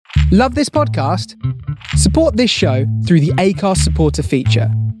Love this podcast? Support this show through the Acast supporter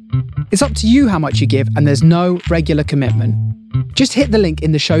feature. It's up to you how much you give, and there's no regular commitment. Just hit the link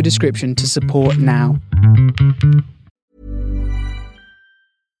in the show description to support now.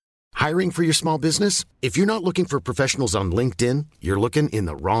 Hiring for your small business? If you're not looking for professionals on LinkedIn, you're looking in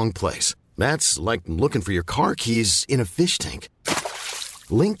the wrong place. That's like looking for your car keys in a fish tank.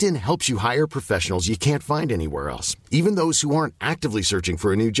 LinkedIn helps you hire professionals you can't find anywhere else, even those who aren't actively searching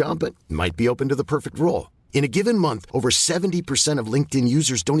for a new job but might be open to the perfect role. In a given month, over 70% of LinkedIn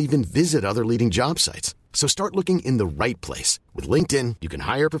users don't even visit other leading job sites. So start looking in the right place. With LinkedIn, you can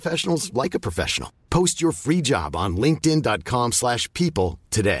hire professionals like a professional. Post your free job on linkedin.com/people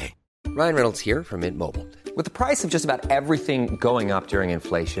today. Ryan Reynolds here from Mint Mobile. With the price of just about everything going up during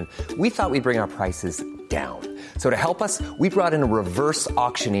inflation, we thought we'd bring our prices down. So to help us, we brought in a reverse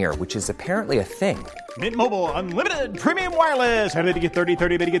auctioneer, which is apparently a thing. Mint Mobile Unlimited Premium Wireless. How to get 30,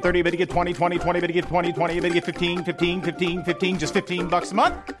 30, bit to get 30, bit to get 20, 20, 20, bit to get 20, 20, bit to get 15, 15, 15, 15, just $15 a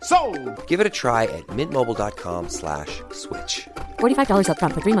month? Sold! Give it a try at mintmobile.com/switch. $45 up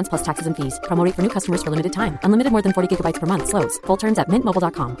front for 3 months plus taxes and fees. Promo rate for new customers for limited time. Unlimited more than 40 gigabytes per month. Slows full terms at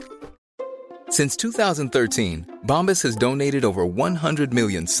mintmobile.com. Since 2013, Bombas has donated over 100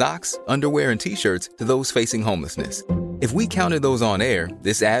 million socks, underwear, and T-shirts to those facing homelessness. If we counted those on air,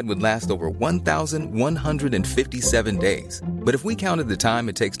 this ad would last over 1,157 days. But if we counted the time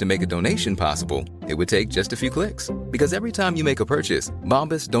it takes to make a donation possible, it would take just a few clicks. Because every time you make a purchase,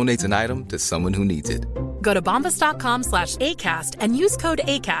 Bombas donates an item to someone who needs it. Go to bombas.com/ACAST and use code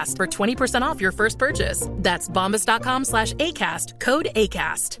ACAST for 20% off your first purchase. That's bombas.com/ACAST, code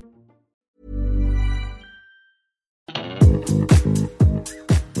ACAST.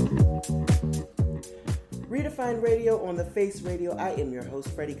 Redefine Radio on the Face Radio. I am your host,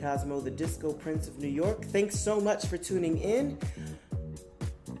 Freddie Cosmo, the Disco Prince of New York. Thanks so much for tuning in.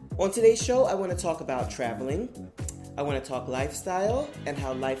 On today's show, I want to talk about traveling. I want to talk lifestyle and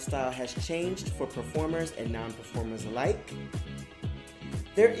how lifestyle has changed for performers and non-performers alike.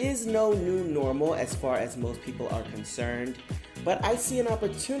 There is no new normal as far as most people are concerned, but I see an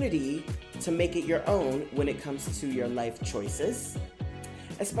opportunity to make it your own when it comes to your life choices,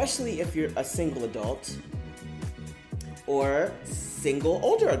 especially if you're a single adult or single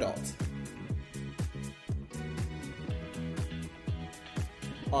older adult.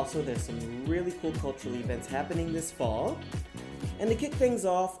 Also, there's some really cool cultural events happening this fall. And to kick things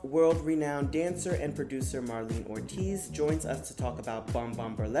off, world-renowned dancer and producer Marlene Ortiz joins us to talk about Bom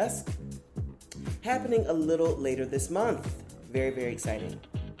Bom Burlesque, happening a little later this month. Very, very exciting.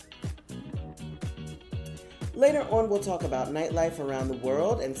 Later on, we'll talk about nightlife around the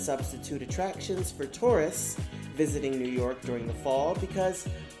world and substitute attractions for tourists visiting New York during the fall, because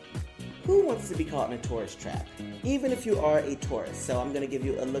who wants to be caught in a tourist trap, even if you are a tourist? So I'm going to give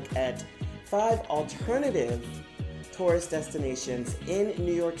you a look at 5 alternative tourist destinations in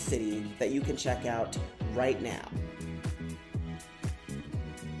New York City that you can check out right now.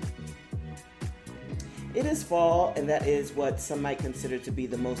 It is fall, and that is what some might consider to be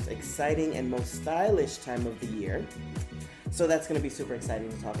the most exciting and most stylish time of the year. So that's going to be super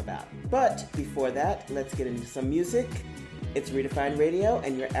exciting to talk about. But before that, let's get into some music. It's Redefine Radio,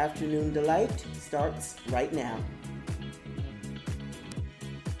 and your afternoon delight starts right now.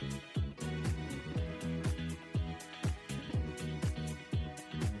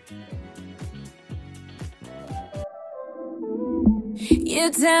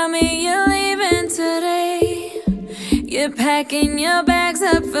 You tell me you're leaving today. You're packing your bags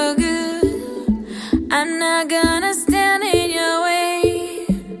up for good. I'm not gonna stand in your way.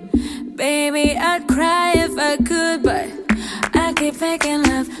 Baby, I'd cry if I could, but I keep faking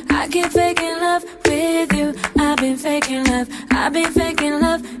love. I keep faking love with you. I've been faking love. I've been faking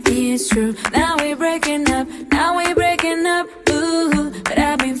love. It's true. Now we're breaking up. Now we're breaking up. Ooh, but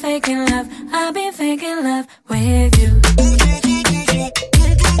I've been faking love. I've been faking love with you.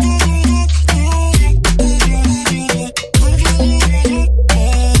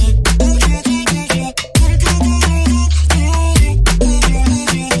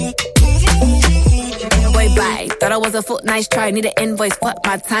 Thought I was a fool, nice try. Need an invoice, fuck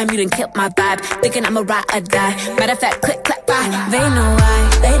my time, you done killed my vibe. Thinking I'ma ride or die. Matter of fact, click, clap, bye. They know why,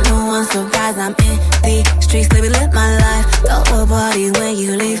 they know I'm surprised. I'm in the streets, baby, live my life. Throw a party when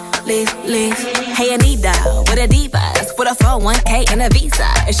you leave. Hey Anita, with a divas, with a 401k and a visa.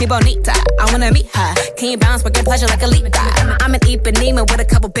 Is she bonita? I wanna meet her. Can you bounce with your pleasure like a leap? I'm an Ipanema with a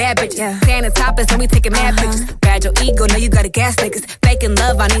couple bad bitches. Standing topless and we taking mad pictures. Bad your ego, know you got a gas niggas. Faking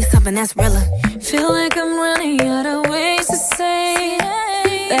love, I need something that's realer. Feel like I'm running out of ways to say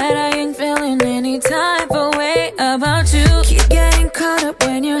that I ain't feeling any type of way about you. Keep getting caught up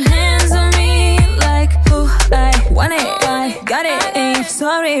when your hands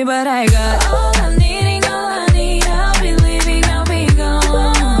sorry, but I got all I'm needing, all I need. I'll be leaving, I'll be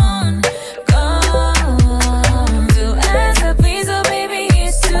gone, gone. To ask a please, oh baby,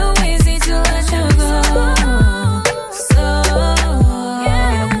 it's too easy to let you go. So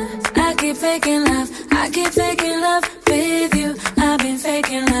yeah, I keep faking love, I keep faking love with you. I've been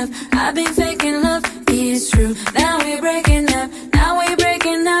faking love, I've been faking love. It's true. Now we're breaking up, now we're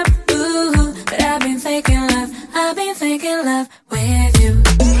breaking up. Ooh, but I've been faking love, I've been faking love with you.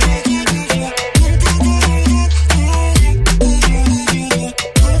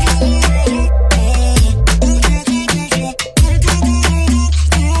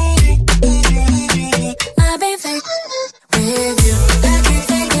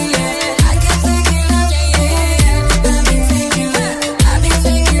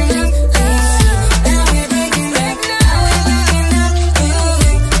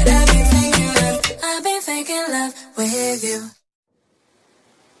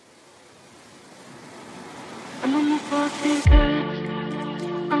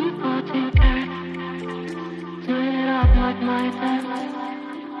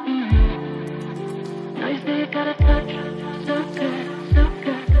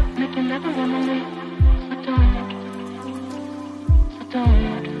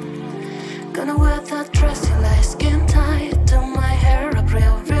 Gonna wear that dress you like, skin tight. Do my hair up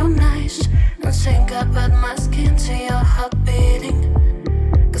real nice. And sync up at my skin to your heart beating.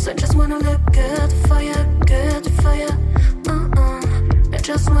 Cause I just wanna look good for you, good for you. I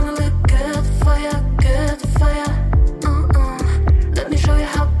just wanna look good for you, good for you. Let me show you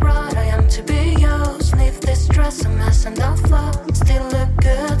how proud I am to be yours. Leave this dress a mess and I'll fall. Still look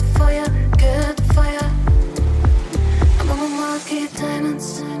good for you, good for you. I'm a market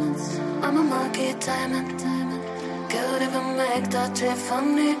diamonds, I'm a market diamond. Could even make that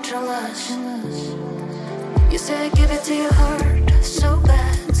Tiffany jealous. You say give it to your heart, so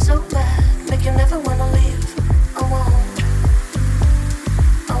bad, so bad. Make you never wanna leave. I won't.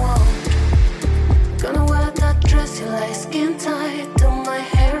 Gonna wear that dress you like, skin tight. Do my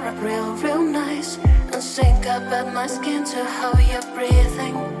hair up real nice. And sync up at my skin to how you're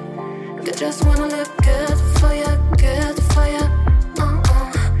breathing. I just wanna look good for you, good for you.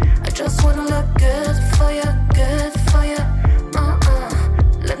 I just wanna look good for you, good for you.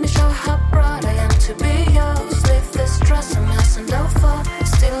 Let me show how proud I am to be yours. Leave this dress a mess and I'll fall.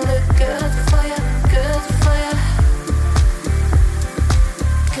 Still look good for you, good for you.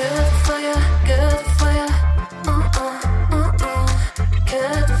 Good for you, good for you.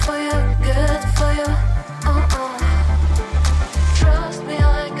 Good for you, good for you. Trust me,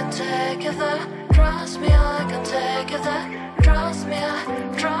 I can take you there. Trust me, I can take you there. Trust me,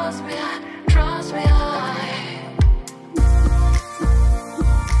 trust me, trust me,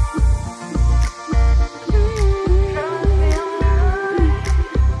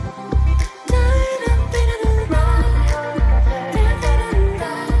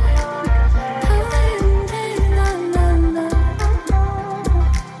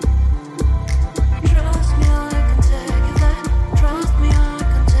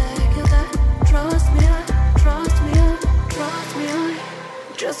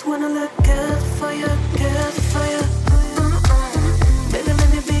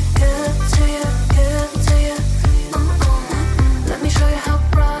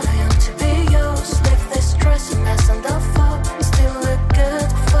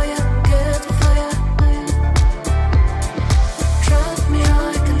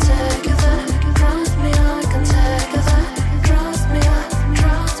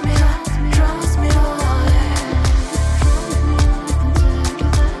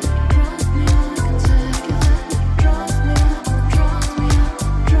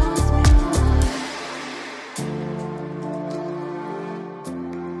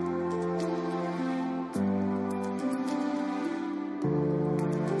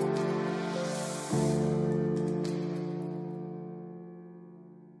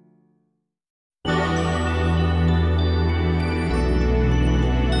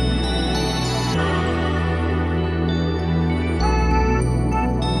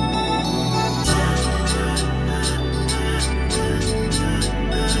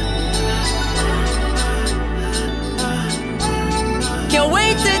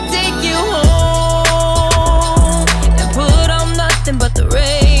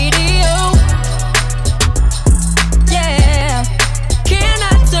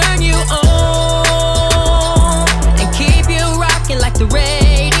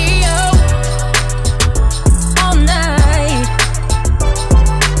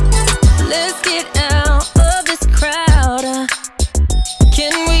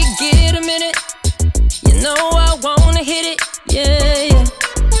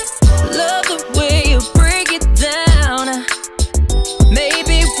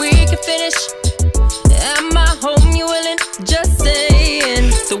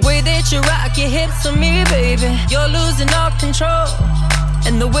 The way that you rock your hips on me, baby, you're losing all control.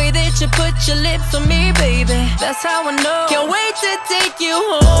 And the way that you put your lips on me, baby, that's how I know. Can't wait to take you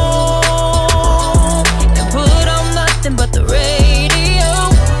home and put on nothing but the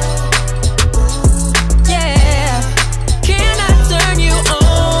radio. Yeah, can I turn you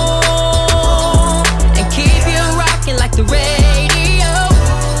on and keep you rocking like the radio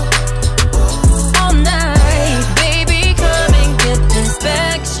all night? Baby, come and get this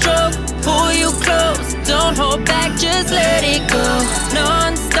backstroke, pull you close, don't hold back, just let it go.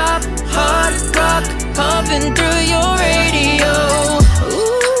 Non-stop hard rock pumping through your radio.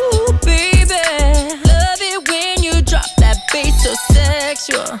 Ooh, baby, love it when you drop that bass so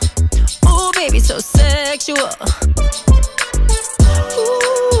sexual. Ooh, baby, so sexual.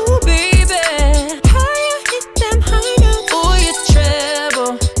 Ooh, baby, how you hit them high notes? Ooh, you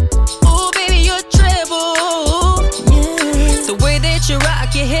treble. Ooh, baby, you treble. Yeah. The way that you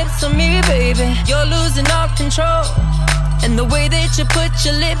rock your hips on me, baby, you're losing all control. And the way that you put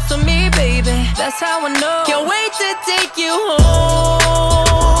your lips on me, baby, that's how I know. Can't wait to take you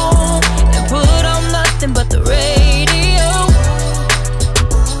home and put on nothing but the radio.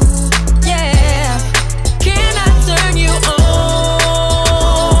 Yeah, can I turn you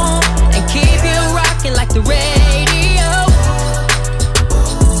on and keep you rocking like the radio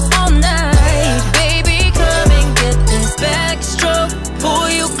all night? Baby, come and get this backstroke, pull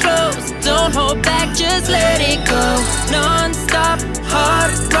you close, don't hold back, just let it go. Non-stop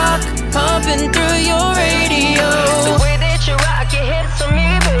hard rock pumping through your radio. The way that you rock your hips on me,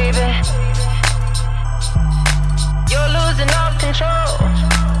 baby, you're losing all control.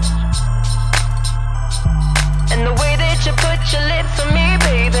 And the way that you put your lips on me,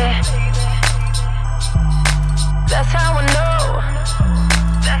 baby, that's how I know.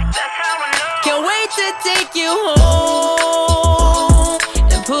 That's how I know. Can't wait to take you home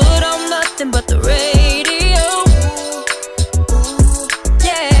and put on nothing but the radio.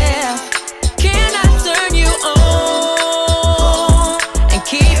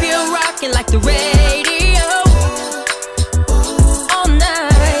 Like the radio all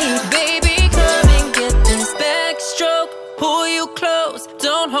night. Baby, come and get this backstroke, pull you close,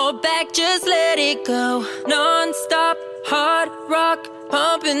 don't hold back, just let it go. Non-stop hard rock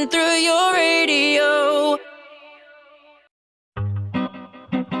pumping through your radio.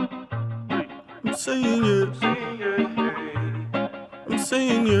 I'm saying yes, I'm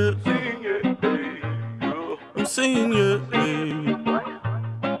saying yes, I'm saying yes.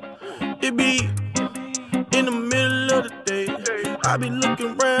 It be in the middle of the day, I be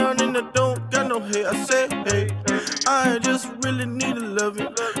looking around and I don't got no hair. I say, hey, I just really need a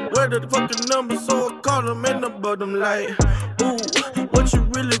loving. Where the fucking number, so I call them and I bug them like, ooh, what you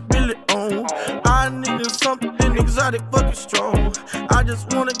really, really on? I needed something exotic, fucking strong. I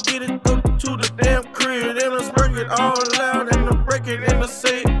just wanna get it up to the damn crib and I spring it all out and I break it and I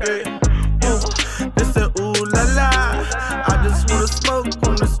say, hey, ooh, this that ooh la la. I just wanna smoke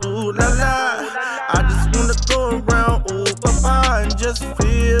on this ooh la la. I just wanna go around ooh papa and just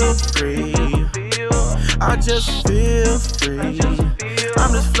feel free. I just feel free.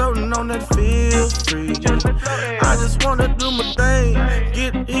 I'm just floating on that feel free. I just wanna do my thing,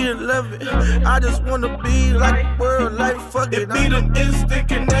 get here, love it. I just wanna be like the world, like fuck it. Be the instant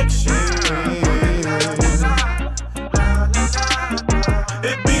connection.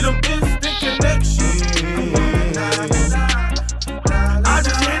 It be the instant connection. I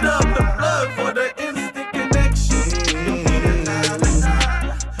just hit up the plug for the instant connection.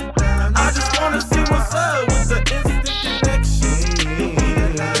 I just wanna see what's up with the instant connection.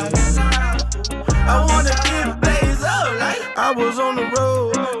 I wanna get blazed up like I was on the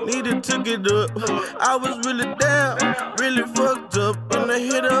road, needed to get up. I was really down, really fucked up, and I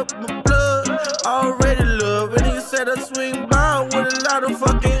hit up my plug, already love. And he said I swing by with a lot of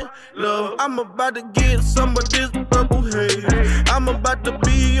fucking love. I'm about to get some of this purple haze. I'm about to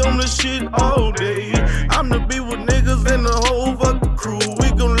be on the shit all day. I'm to be with niggas and the whole fucking crew.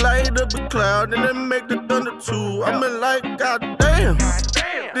 We gon' light up the cloud and then make the thunder too. I'm like, goddamn,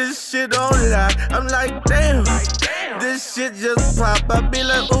 this shit don't lie. I'm like, damn, this shit just pop. I be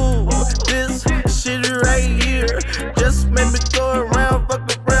like, ooh, this shit right here just made me go around, fuck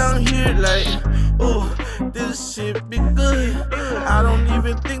around here like, ooh, this shit be good. I don't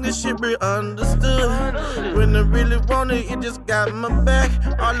even think this shit be understood. When I really want it, it just got my back.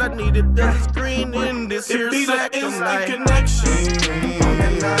 All I needed is green in this here sack. It be the instant connection.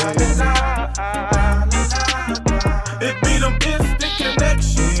 It be them instant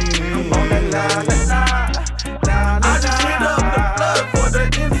connection. I just hit up the plug for the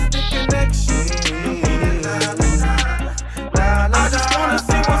instant connection. I just wanna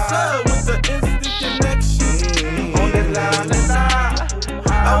see club with the instant connection. On that line,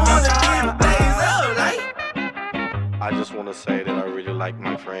 I wanna get blaze up like. I just wanna say that I really like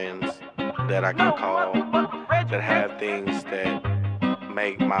my friends that I can call, that have things that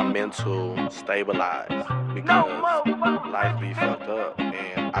make my mental stabilize, because life be fucked up,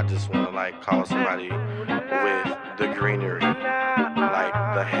 and I just wanna like call somebody with the greenery, like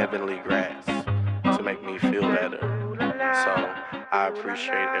the heavenly grass, to make me feel better. So I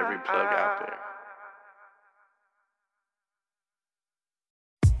appreciate every plug out there.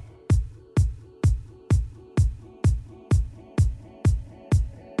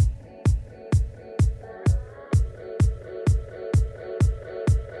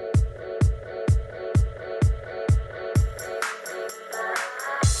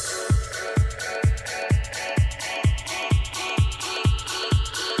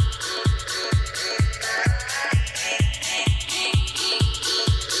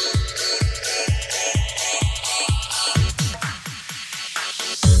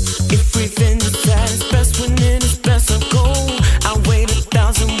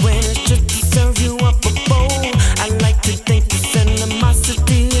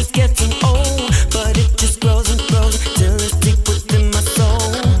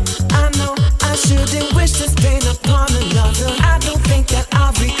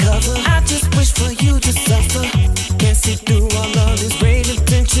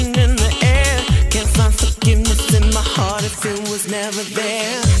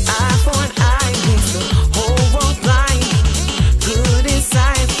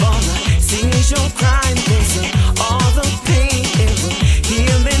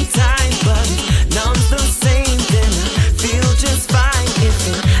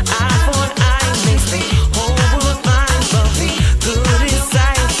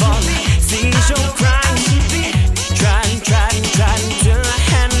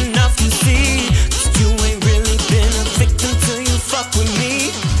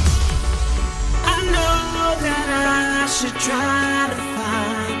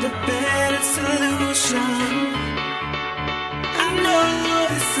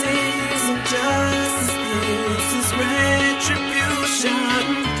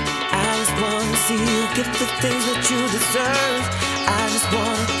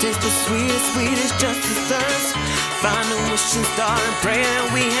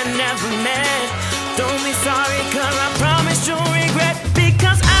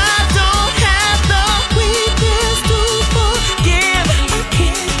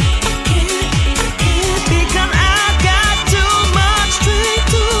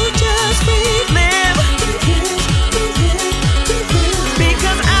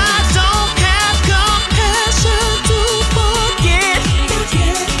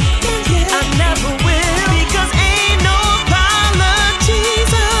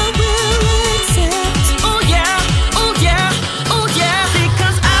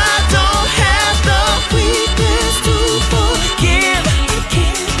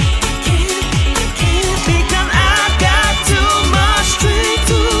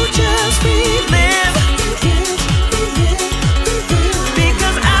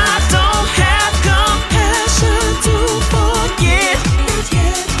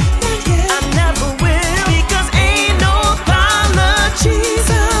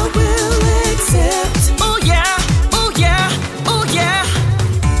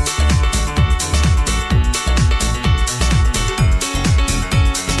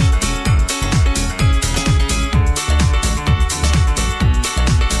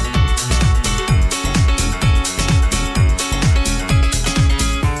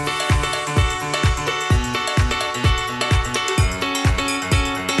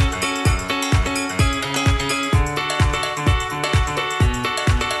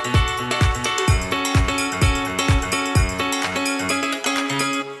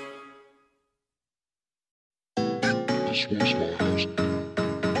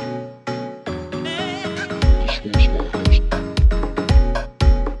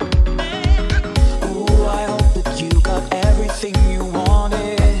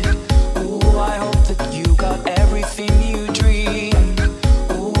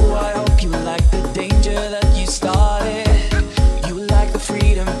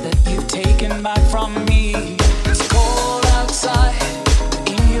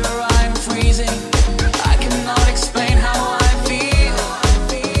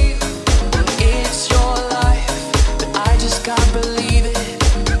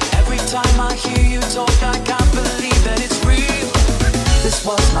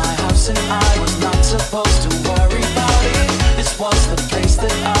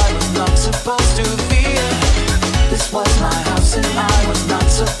 This was my house and I was not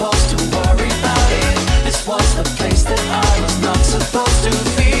supposed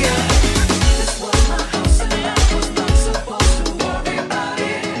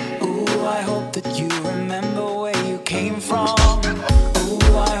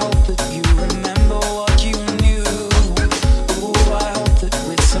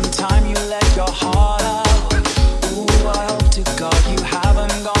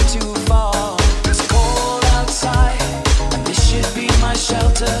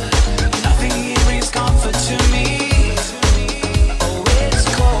shelter. Nothing here brings comfort to me. Oh, it's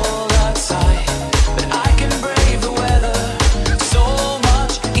cold outside, but I can brave the weather so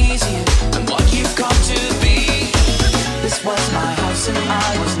much easier than what you've come to be. This was my house and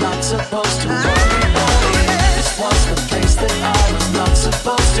I was not supposed to worry about it. This was the place that I was not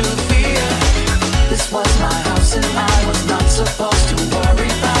supposed to fear. This was my house and I was not supposed to worry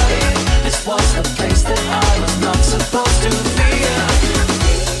about it. This was the place that I was not supposed to fear.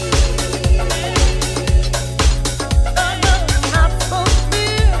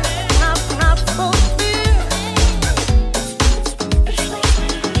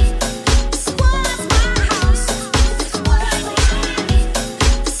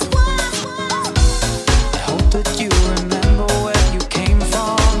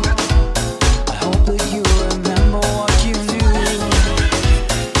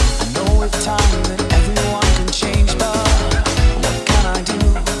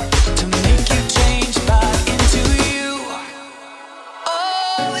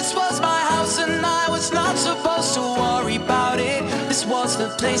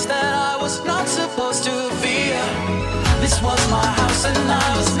 Place that I was not supposed to fear. This was my house and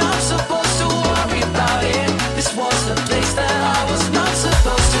I was not supposed to worry about it. This was the place that I was not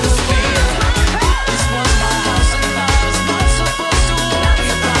supposed to fear. This was my house and I was not supposed to worry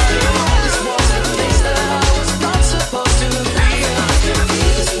about it. This was the place that I was not supposed to fear.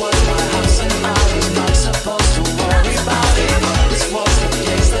 This was my house and I was not supposed to worry about it. This was the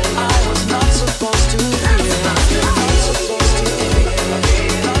place that I was not supposed to fear.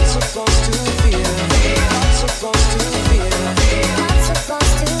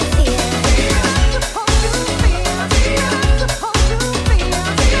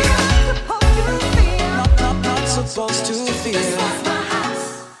 Supposed to feel.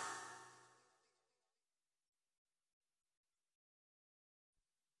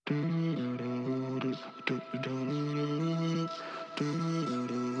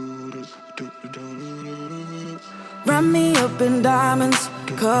 Wrap me up in diamonds,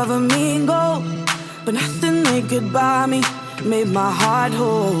 cover me in gold, but nothing they could buy me made my heart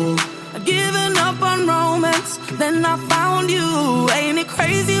whole. I'd given up on romance, then I found you. Ain't it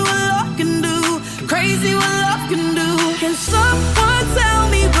crazy what love can do? Crazy what love can do. Can someone tell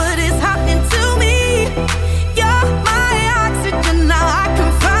me what is happening to me? You're my oxygen, now I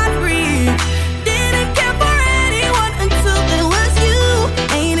can find breathe. Didn't care for anyone until it was you.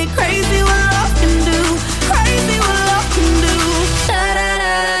 Ain't it crazy what love can do? Crazy what love can do. Da da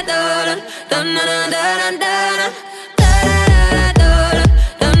da da da da da da da da.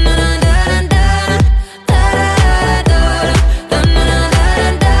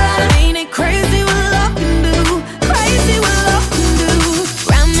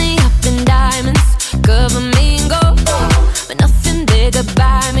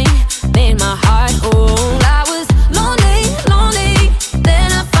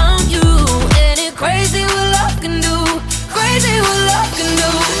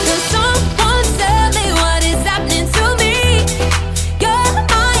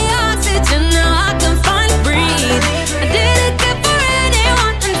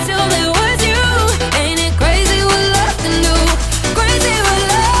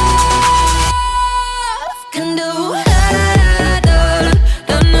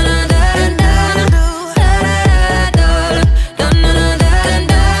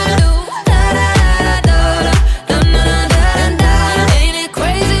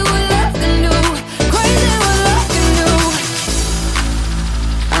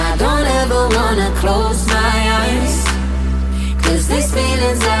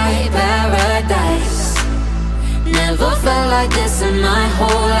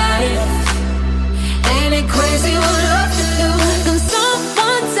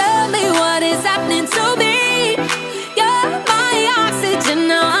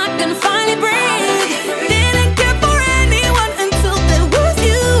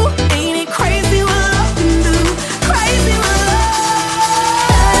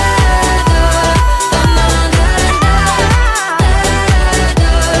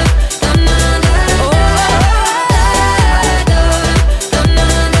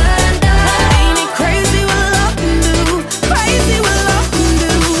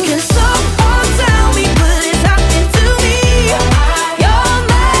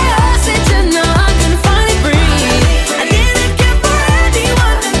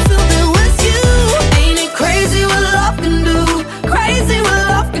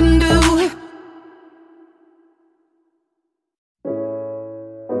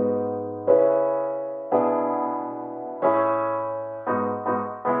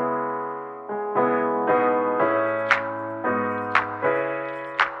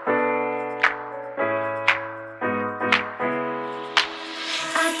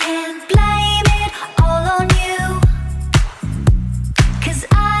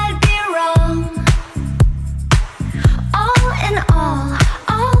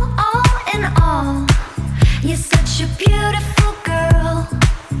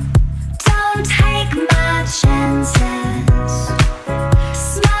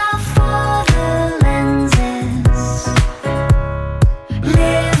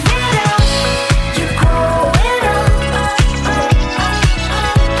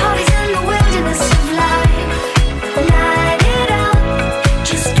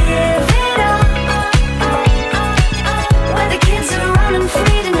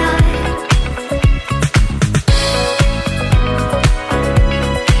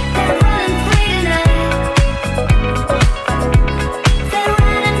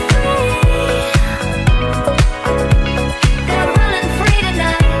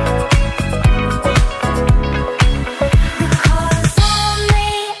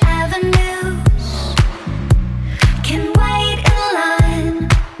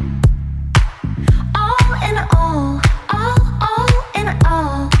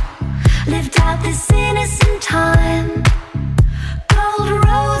 lived out this innocent time. Gold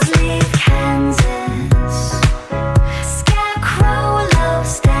rose leaf Kansas, scarecrow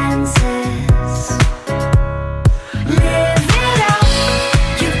loves dances. Live it up,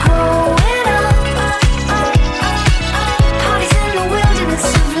 you're growing up. Parties in the wilderness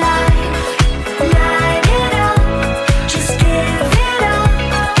of life. Light it up, just give it up.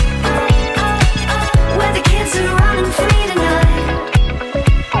 Where the kids are running free tonight.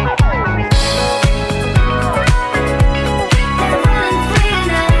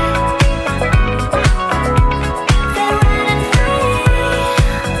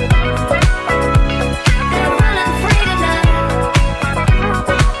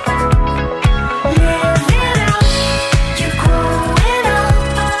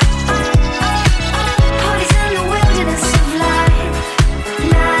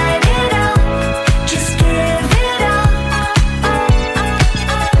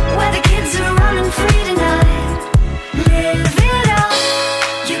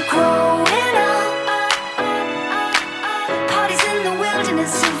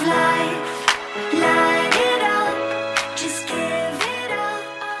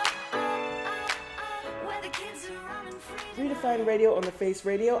 Redefine Radio on the Face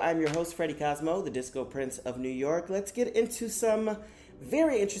Radio. I'm your host, Freddie Cosmo, the Disco Prince of New York. Let's get into some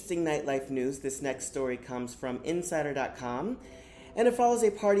very interesting nightlife news. This next story comes from Insider.com, and it follows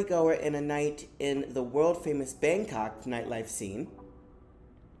a partygoer in a night in the world-famous Bangkok nightlife scene.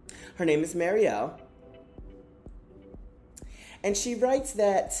 Her name is Marielle, and she writes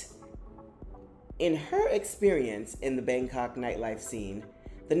that in her experience in the Bangkok nightlife scene,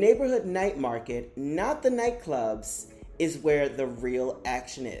 the neighborhood night market, not the nightclubs, is where the real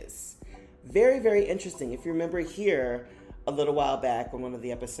action is. Very, very interesting. If you remember here, a little while back on one of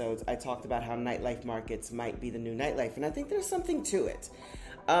the episodes, I talked about how nightlife markets might be the new nightlife, and I think there's something to it.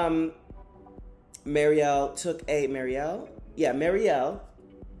 Marielle, I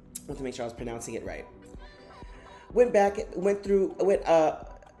want to make sure I was pronouncing it right. Went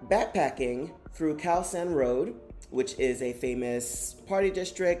backpacking through Khao San Road, which is a famous party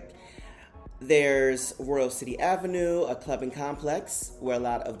district. There's Royal City Avenue, a clubbing complex where a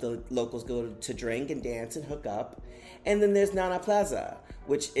lot of the locals go to drink and dance and hook up. And then there's Nana Plaza,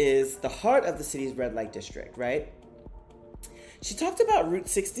 which is the heart of the city's red light district, right? She talked about Route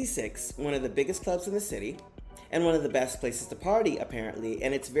 66, one of the biggest clubs in the city, and one of the best places to party, apparently.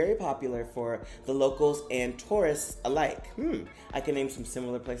 And it's very popular for the locals and tourists alike. I can name some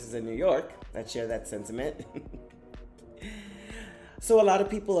similar places in New York that share that sentiment. So a lot of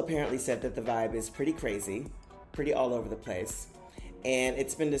people apparently said that the vibe is pretty crazy, pretty all over the place. And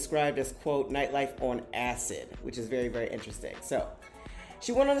it's been described as, quote, nightlife on acid, which is very, very interesting. So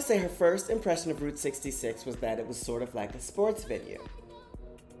she went on to say her first impression of Route 66 was that it was sort of like a sports venue.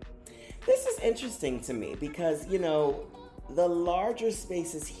 This is interesting to me because, you know, the larger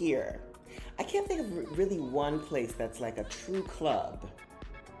spaces here, I can't think of really one place that's like a true club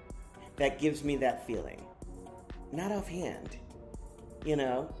that gives me that feeling. Not offhand. You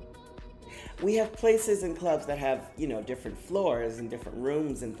know, we have places and clubs that have, you know, different floors and different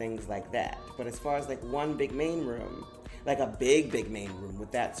rooms and things like that. But as far as like one big main room, like a big main room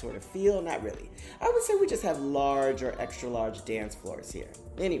with that sort of feel, not really. I would say we just have large or extra large dance floors here.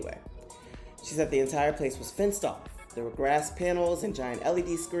 Anyway, she said the entire place was fenced off. There were grass panels and giant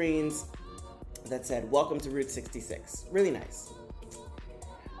LED screens that said, "Welcome to Route 66. Really nice.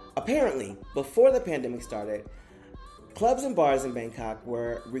 Apparently, before the pandemic started, clubs and bars in Bangkok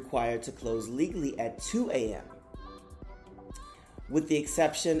were required to close legally at 2 a.m., with the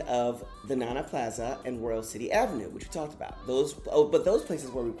exception of the Nana Plaza and Royal City Avenue, which we talked about. But those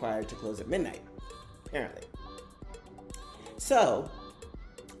places were required to close at midnight, apparently. So,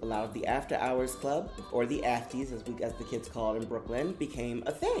 a lot of the after-hours club, or the afties, as the kids call it in Brooklyn, became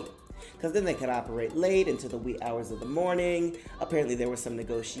a thing. Because then they could operate late into the wee hours of the morning. Apparently there were some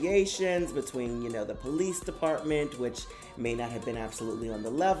negotiations between, you know, the police department, which may not have been absolutely on the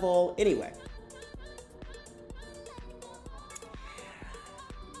level. Anyway.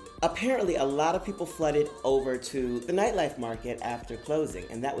 Apparently a lot of people flooded over to the nightlife market after closing,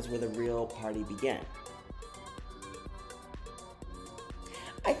 and that was where the real party began.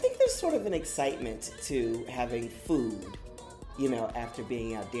 I think there's sort of an excitement to having food, you know, after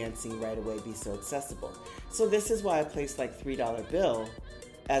being out dancing right away, be so accessible. So this is why a place like $3 Bill,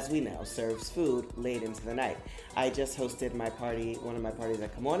 as we know, serves food late into the night. I just hosted my party, one of my parties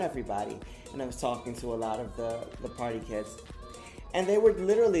at Come On Everybody, and I was talking to a lot of the party kids. And they were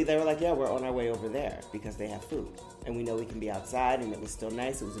like, yeah, we're on our way over there because they have food. And we know we can be outside, and it was still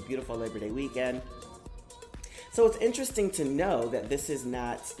nice. It was a beautiful Labor Day weekend. So it's interesting to know that this is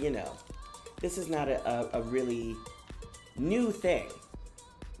not, you know, This is not a really new thing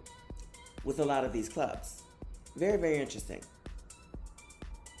with a lot of these clubs. Very, very interesting.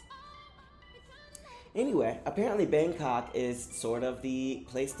 Anyway, apparently Bangkok is sort of the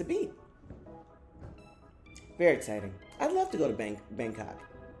place to be. Very exciting. I'd love to go to Bangkok.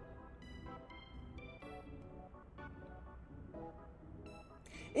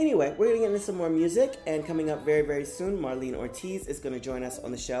 Anyway, we're going to get into some more music, and coming up very, very soon, Marlene Ortiz is going to join us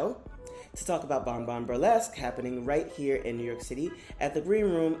on the show to talk about Bon Bon Burlesque, happening right here in New York City at the Green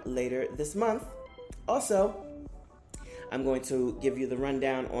Room later this month. Also, I'm going to give you the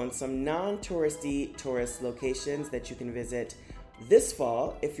rundown on some non-touristy tourist locations that you can visit this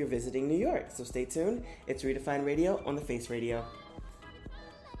fall if you're visiting New York. So stay tuned. It's Redefine Radio on the Face Radio.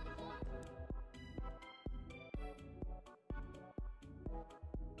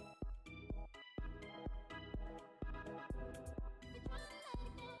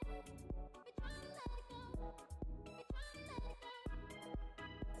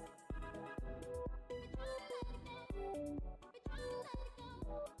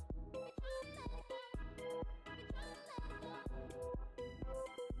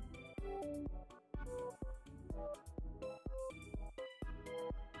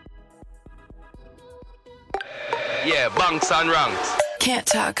 Yeah, bunks and ranks. Can't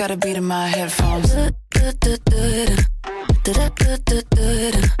talk, got a beat in my headphones.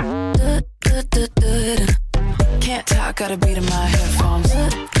 Can't talk, got a beat in my headphones.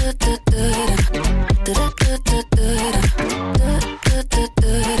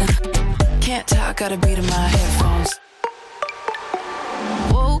 Can't talk, got a beat in my headphones.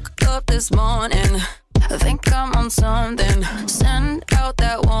 Woke up this morning, I think I'm on something. Send out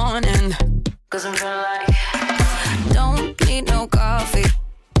that warning, 'cause I'm feeling like don't need no coffee.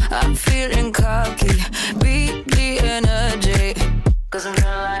 I'm feeling cocky. Beat the energy, 'cause I'm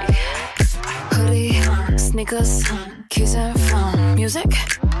feeling like hoodie, sneakers, keys and phone. Music,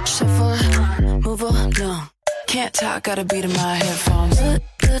 shuffle, move along. Can't talk, got a beat in my headphones.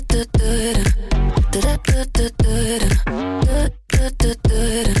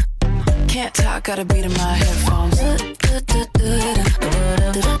 Can't talk, got a beat in my headphones.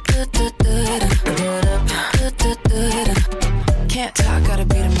 Can't talk, got a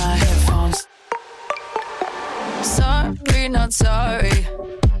beat in my headphones. Sorry, not sorry.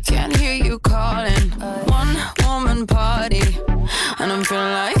 Can't hear you calling. One woman party, and I'm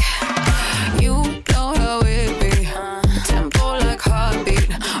feeling like you know how it be. Tempo like heartbeat,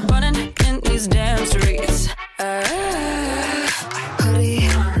 running in these damn streets. Hoodie,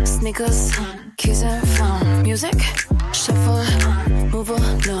 sneakers, keys and phone. Music, shuffle, move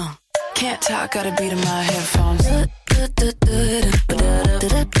along. Can't talk, got a beat in my headphones.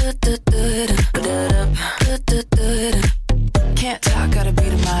 Can't talk, got a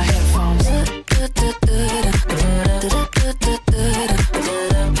beat in my headphones.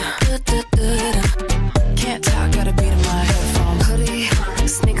 Can't talk, got a beat in my headphones. Hoodie,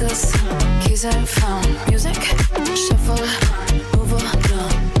 sneakers, keys and phone. Music, shuffle, move along.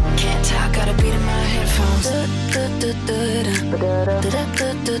 Can't talk, got a beat in my headphones.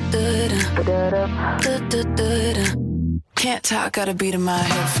 Can't talk, got a beat in my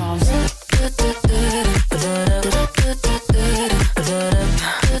headphones.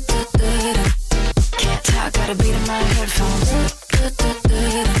 Can't talk, got a beat in my headphones.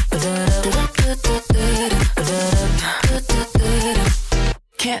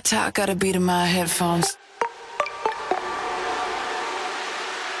 Can't talk, got a beat in my headphones.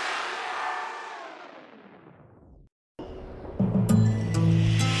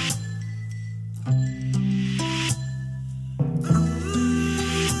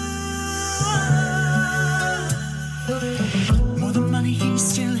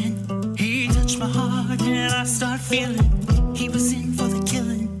 I start feeling he was in for the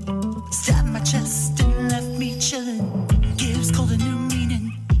killing. Stabbed my chest and left me chilling. Gives cold a new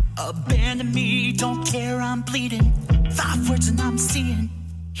meaning. Abandon me, don't care, I'm bleeding. 5 words and I'm seeing.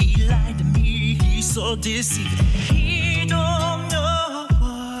 He lied to me, he's so deceiving. He don't know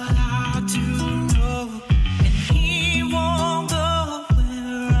what I do know, and he won't go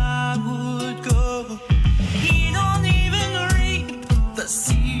where I would go. He don't even reap the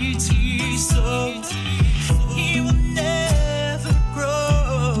seeds he sowed. He will never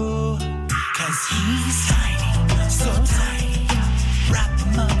grow, 'cause he's tiny, so tiny. Wrap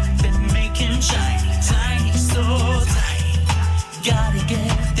him up and make him shiny. Tiny, so tiny. Gotta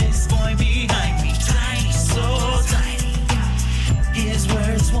get this boy behind me. Tiny, so tiny. His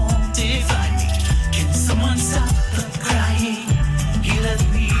words won't define me. Can someone stop the crying? He left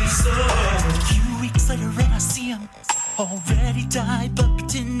me so. A few weeks later and I see him already died, but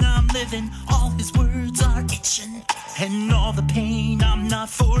pretend I'm living. living. All his words are itching, and all the pain I'm not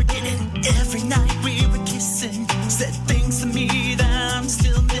forgetting. Every night we were kissing, said things to me that I'm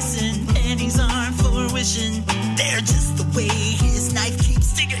still missing. Pennies aren't for wishing, they're just the way his knife keeps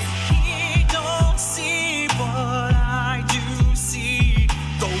sticking. He don't see what I do see.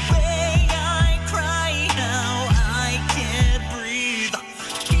 The way I cry now, I can't breathe.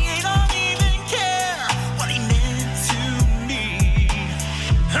 He don't even care what he meant to me.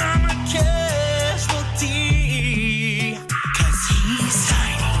 I'm a casualty, 'cause he's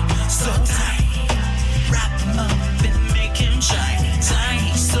tiny, so tiny. Wrap him up and make him shiny.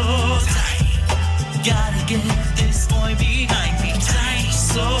 Tiny, so tiny. Gotta get this boy behind me. Tiny,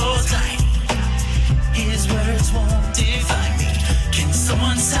 so tiny. His words won't define me. Can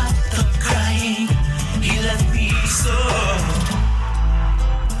someone stop the crying? He left me so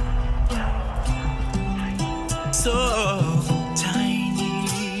tiny.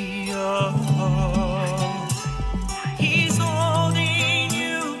 Oh, he's holding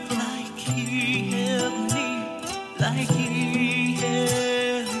you like he held me, like he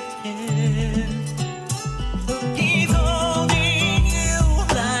held him. He's holding you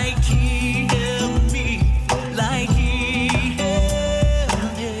like he held me, like he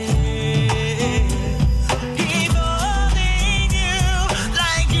held him. He's holding you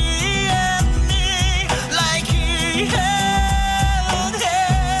like he held me, like he held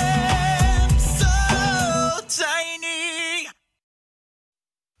him. So tiny.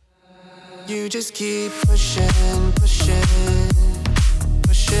 You just keep pushing, pushing,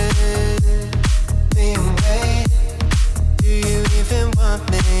 pushing me away. Do you even want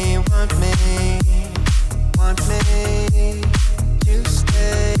me, want me, want me to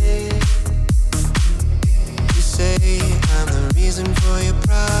stay? You say I'm the reason for your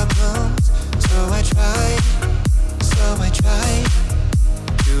problems, so I try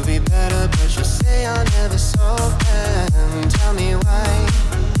to be better, but you say I'll never solve them. Tell me why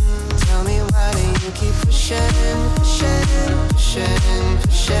do you keep pushing, pushing, pushing,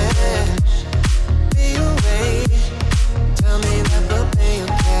 pushing me away? Tell me that we'll be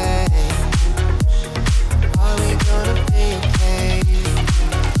okay. Are we gonna be okay?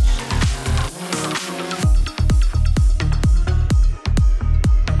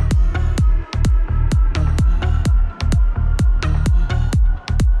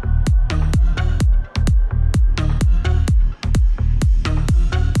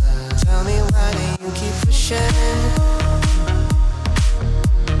 Tell me why do you keep pushing?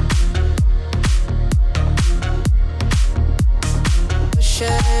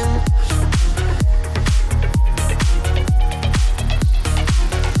 Pushing.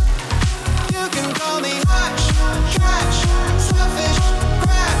 You can call me harsh, trash, selfish,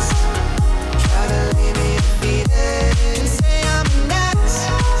 grass. Try to leave me defeated and say I'm nuts,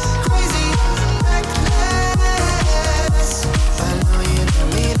 crazy, reckless. I know you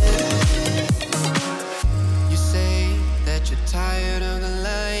don't mean it. You say that you're tired of the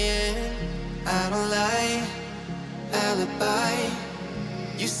lying. I don't lie, alibi.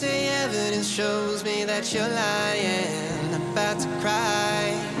 You say evidence shows me that you're lying. I'm about to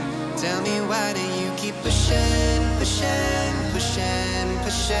cry. Tell me why do you keep pushing, pushing, pushing,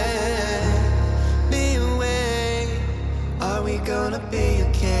 pushing me away? Are we gonna be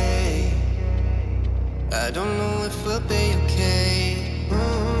okay? I don't know if we'll be okay.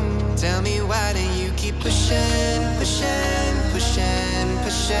 Tell me why do you keep pushing, pushing, pushing,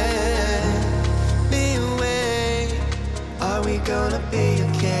 pushing me away? Are we gonna be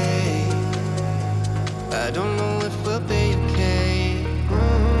okay? I don't know if we'll be okay.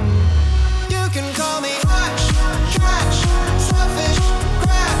 You can call me harsh, trash, selfish,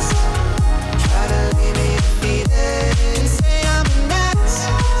 grass. Try to leave me defeated and say I'm nuts,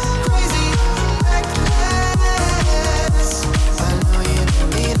 crazy, reckless. I know you don't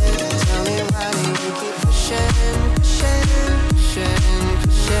mean it. Tell me why do you keep pushing, pushing, pushing,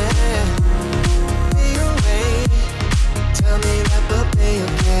 pushing me away? Tell me that we'll be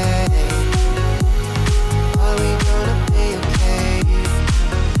okay. Are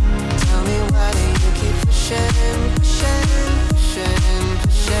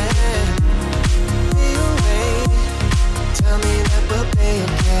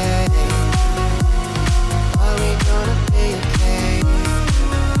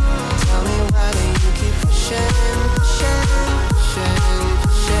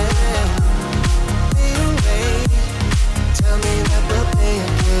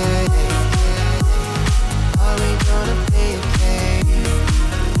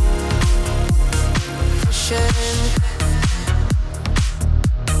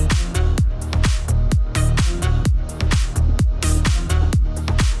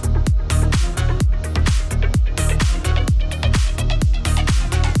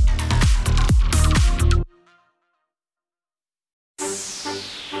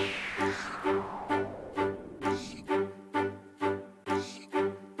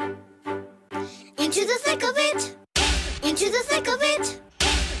Into the thick of it. Into the thick of it.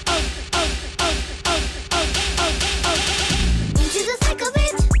 Into the thick of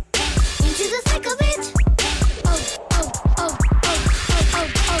it. Into the thick of it.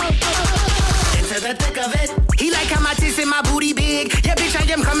 Into the thick of it. He like how my tits and my booty big. Yeah, bitch, I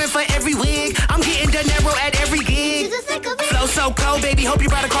am coming for every wig. I'm getting De Niro at every gig. Flow so cold, baby, hope you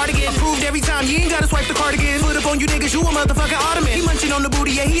brought a cardigan. Approved every time, you ain't gotta swipe the card again. Put up on you niggas, you a motherfucking ottoman. He munching on the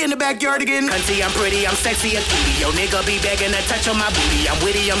booty, yeah, he in the backyard again. Cunty, I'm pretty, I'm sexy, a cutie. Yo, nigga be begging to touch on my booty. I'm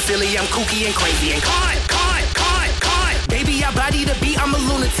witty, I'm silly, I'm kooky and crazy. And con. Baby, I body the beat, I'm a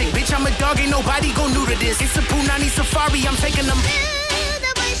lunatic. Bitch, I'm a dog, ain't nobody gon' new to this. It's a Punani safari, I'm taking them.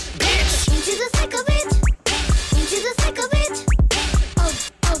 Bitch. Into the thick of it. Into the thick of it.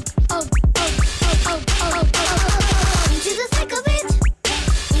 Into the thick of it.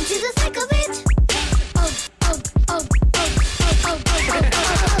 Into the thick of it.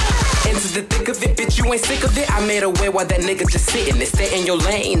 Into the thick of it, bitch, you ain't sick of it. I made a way while that nigga just sitting and stay in your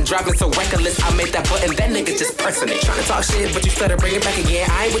lane. Driving so reckless, I made that button, that nigga just pressing it. Trying to talk shit, but you stutter, bring it back again.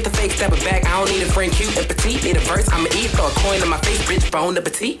 I ain't with the fake, step it back. I don't need a friend cute and petite. Need a verse, I'ma eat, throw a coin in my face, bitch, bone the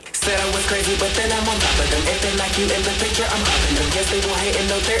petite. Said I was crazy, but then I'm on top of them. If they like you in the picture, I'm hopping them. Yes, they won't hate and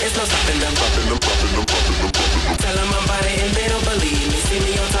no, there is no stopping them. Tell them I'm body and they don't believe me. See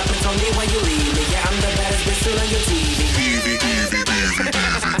me on top and told me why you leave me. Yeah, I'm the baddest bitch still on your TV.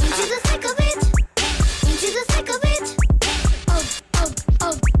 Into the thick of it. Into the thick of it.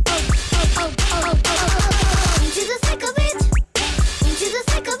 Into the thick of it. Into the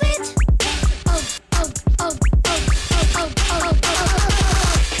thick of it.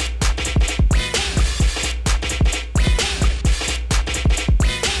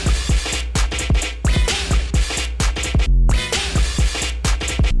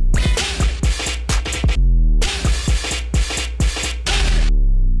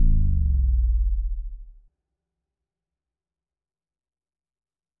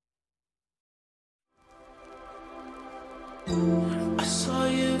 I saw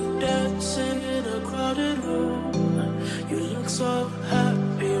you dancing in a crowded room. You look so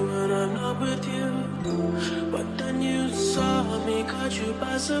happy when I'm not with you. But then you saw me, caught you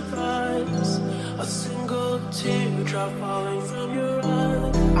by surprise. A single teardrop falling from your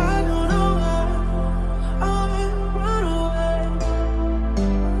eyes. I don't know why I run away.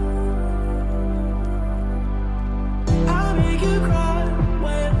 I make you cry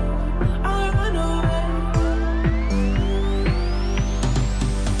when I run away.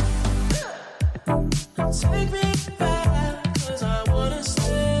 Take me back, 'cause I wanna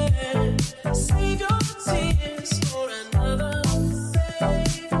stay. Save your tears for another.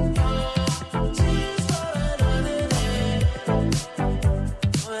 Save your tears for another day.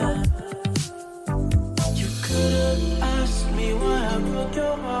 Oh, yeah. You could've asked me why I broke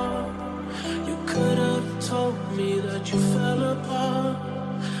your heart. You could've told me that you fell apart.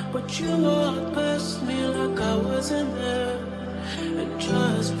 But you walked past me like I wasn't there. And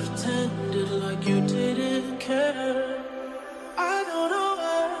just pretended like you didn't care. I don't know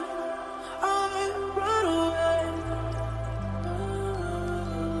why I run away.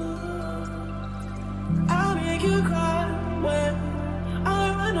 I make you cry when I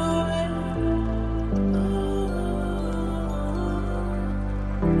run away.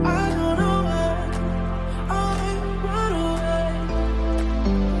 I don't know why I run away.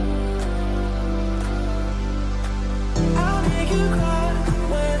 I make you cry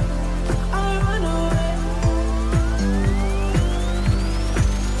when I run away.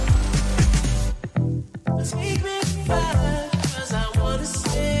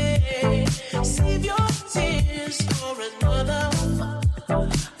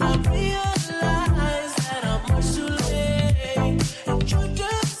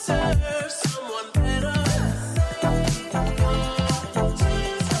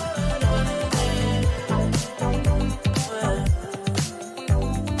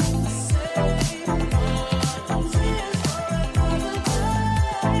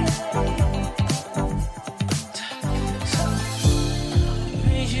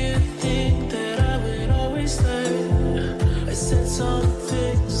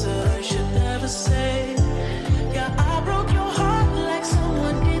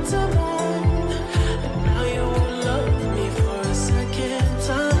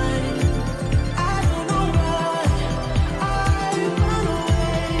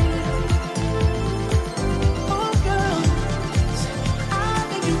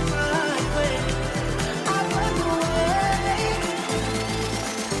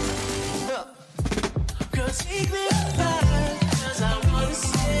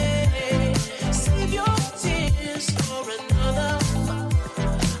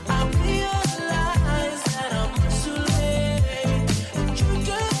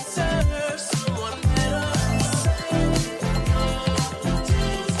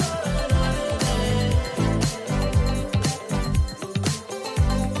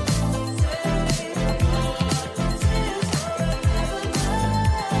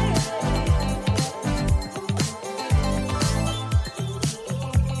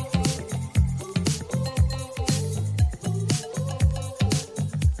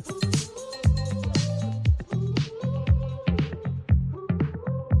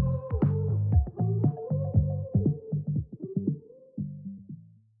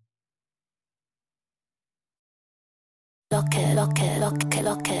 lock it, lock it, lock it,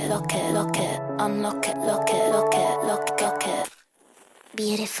 lock it, lock it, lock it. Unlock it, lock it, lock it, lock it, lock it.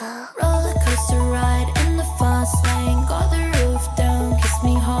 Beautiful. Roller coaster ride in the fast lane. Got the roof down, kiss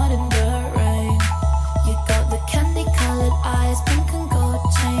me hard in the rain. You got the candy colored eyes, pink and gold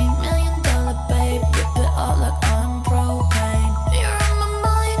chain. $1 million babe, rip it out like I'm propane. You're on my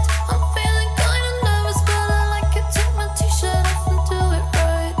mind, I'm feeling kinda nervous, but I like it. Take my t-shirt off and do it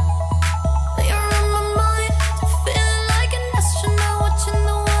right. You're on my mind, feeling like an astronaut, watching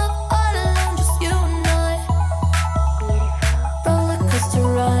the world all alone, just you and I. Roller coaster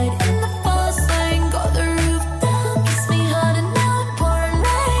ride in the fast lane, got the roof down, kiss me hard and now it's pouring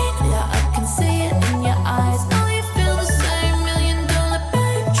rain. Yeah, I can see it in your eyes, know you feel the same. $1 million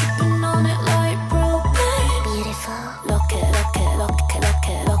babe, tripping on it like propane. Beautiful. Lock it, lock it, lock it, lock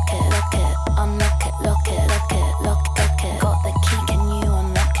it, lock it, lock it. Unlock it, lock it, lock it, lock it, lock it. Got the key, can you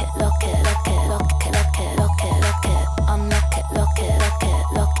unlock it, lock it, lock it, lock it, lock it, lock it, lock it. Unlock it, lock it, lock it,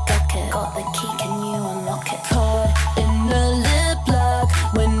 lock it, lock it. Got the key, can you unlock it? Caught in the lip lock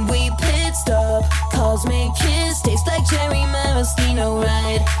when we pit stop. Cosmic kiss tastes like cherry maraschino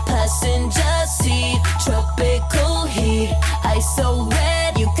ride. Passenger seat, tropical heat. Ice so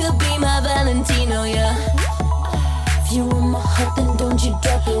red, you could be my Valentino, yeah. If you want my heart, then don't you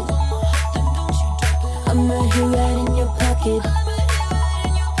drop it. I'm right here, right in your pocket.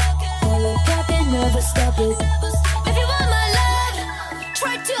 Pull it back and never stop it. If you want my love,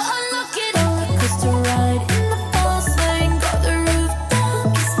 try to unlock it. Roller coaster ride in the fast lane, got the roof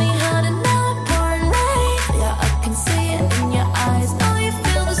down, kiss me hard and now it's pouring rain. Yeah, I can see it in your eyes, know you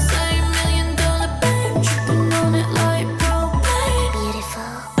feel the same. $1 million babe, tripping on it like propane.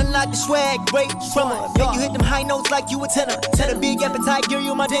 Beautiful. Unlock the swag, great drummer. Make you hit them high notes like you a tenor. Tell a big appetite, give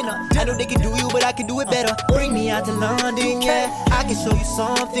you my dinner. I know they can do you, but I can do it better. Bring me out to London, yeah. I can show you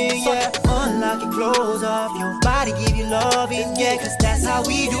something, yeah. Unlock your clothes off, your body give you loving, yeah. Cause that's how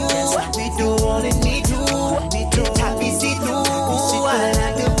we do. We do all in me too. Top be see through. I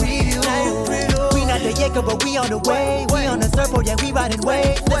like the preview. We not the Jacob, but we on the way. We on the surfboard, yeah, we riding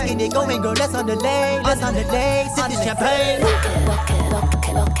waves. Let's get it going, girl, let's on the lane. Let's on the lane, sip this champagne. Lock it, lock it, lock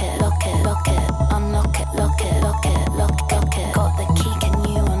it, lock it, lock it, lock it. Unlock it, lock it, lock it, lock it, lock it. Got the key, can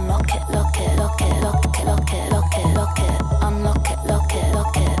you unlock it, lock it, lock it, lock it, lock it, lock it, lock it. Unlock it, lock it,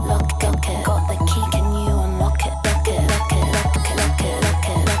 lock it, lock it, lock it. Got the key, can you unlock it, lock it, lock it, lock it,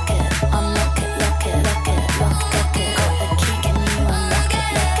 lock it, lock it, lock it. Unlock it, lock it, lock it, lock it, lock it. Got the key, can you unlock it,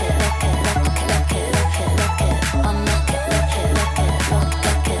 lock it, lock it, lock it, lock it, lock it, lock it. Unlock it, lock it, lock it, lock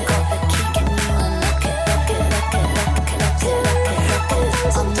it, lock it. Got the key, can you unlock it, lock it, lock it, lock it,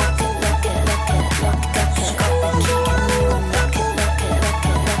 lock it, lock it, lock it. Unlock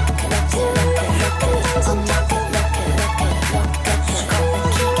it, lock it, lock it, lock it, lock it.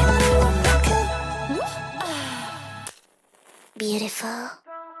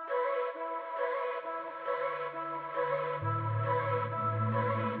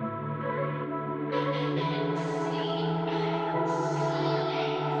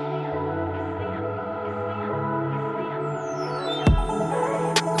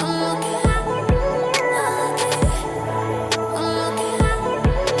 the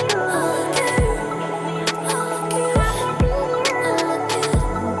key, can you unlock it, lock it, lock it, lock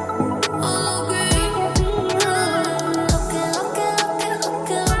it, lock it, lock it, lock it. Unlock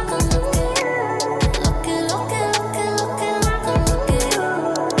it, lock it, lock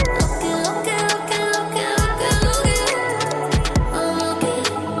it, lock it, lock it. Got the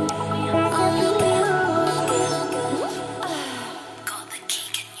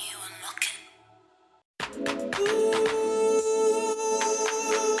key,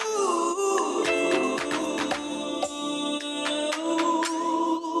 can you unlock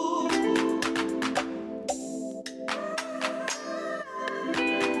it? Beautiful.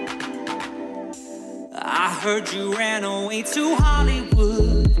 I heard you ran away to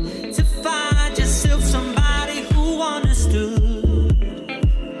Hollywood to find yourself somebody who understood,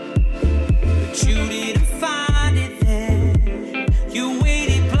 but you didn't find it there. You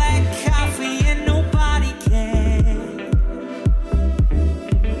waited black coffee and nobody cared.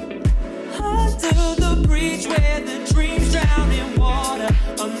 Under the bridge where the dreams drown in water,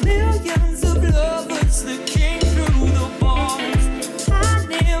 millions of lovers that came through the borders. I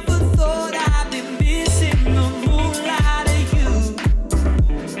never thought I'd be missing the moonlight of you.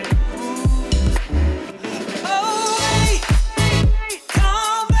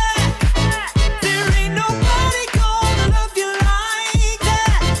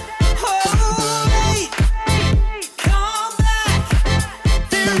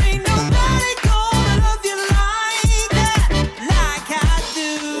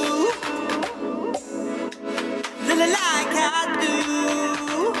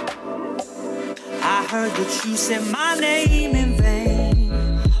 heard that you said my name in vain.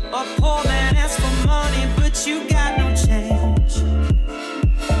 A poor man asks for money, but you got no change.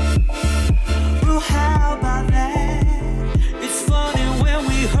 Well, how about that? It's funny when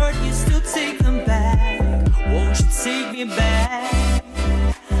we hurt, you still take them back. Won't you take me back?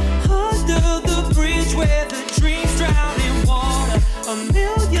 Under the bridge where the dreams drown in water,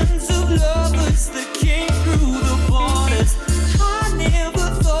 millions of lovers that came through the borders. I never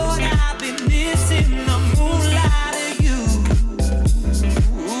thought I'd be missing the moonlight of you.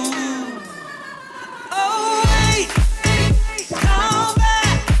 Oh wait, come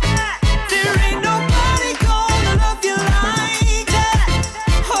back. There ain't nobody gonna love you like that.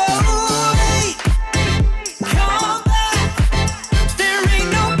 Oh wait, come back. There ain't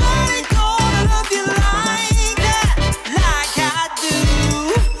nobody gonna love you like that, like I do.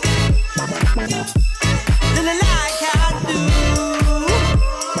 Like I do.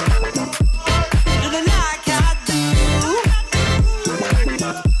 Like I do.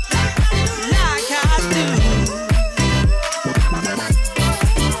 Like I do.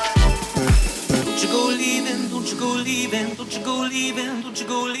 Don't you go leaving, don't you go leaving, don't you go leaving, don't you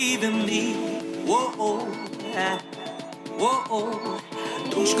go leaving me. Whoa, whoa.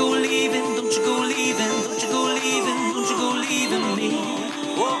 Don't you go leaving, don't you go leaving, don't you go leaving, don't you go leaving me.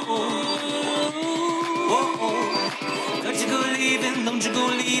 Whoa. Don't you go leaving, don't you go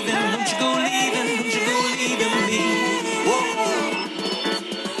leaving, don't you go leaving, don't you go leaving me. Whoa.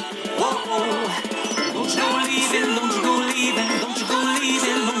 Don't you go leaving, don't you go leaving, don't you go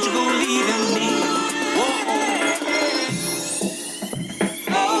leaving, don't you go leaving me. Whoa.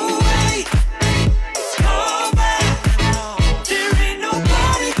 Oh wait, come back. There ain't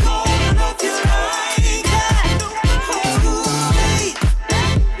nobody gonna love you like that. Oh wait,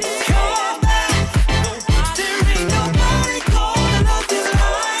 come back. There ain't nobody gonna love you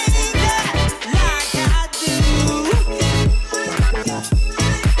like that,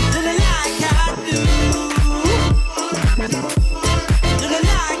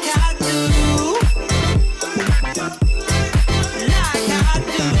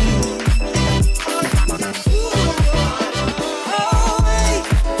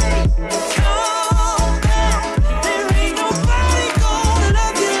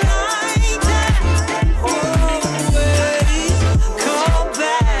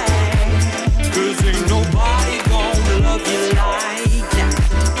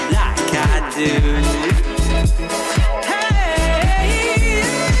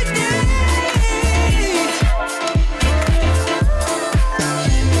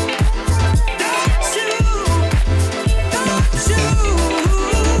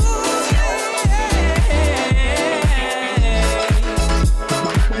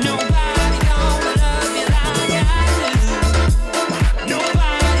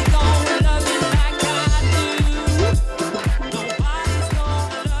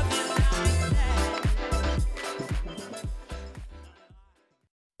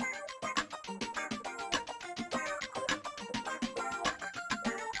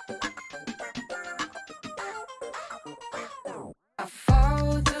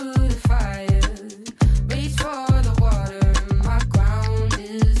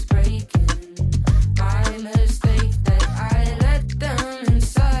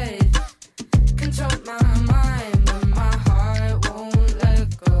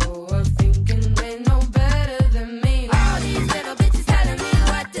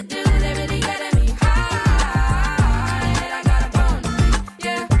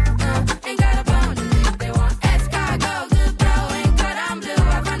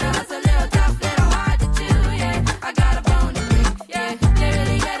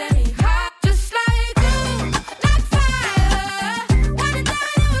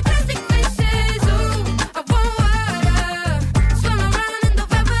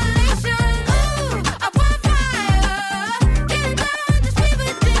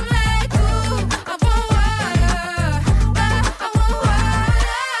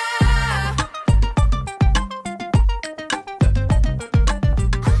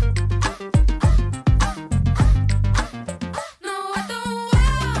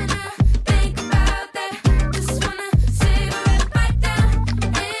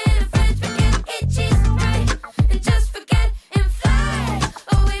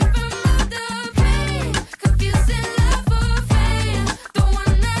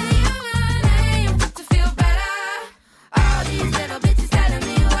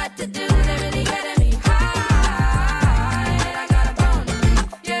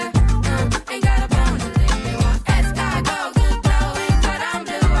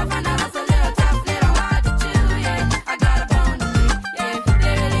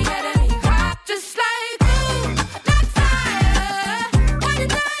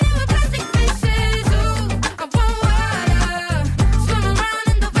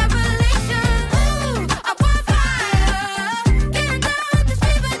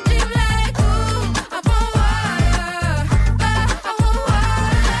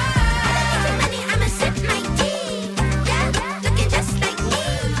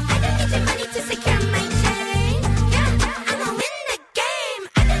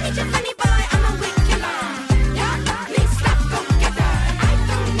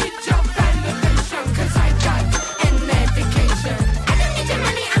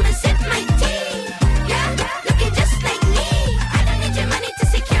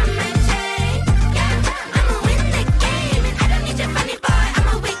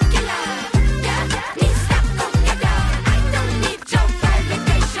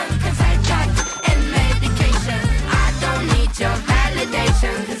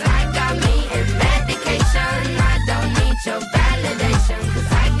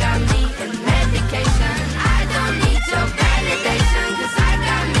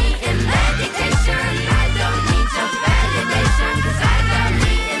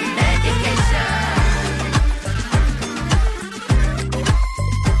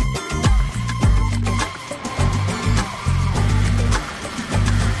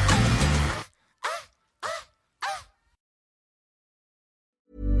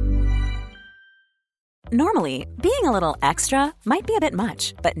 Normally, being a little extra might be a bit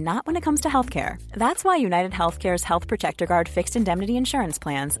much, but not when it comes to healthcare. That's why United Healthcare's Health Protector Guard fixed indemnity insurance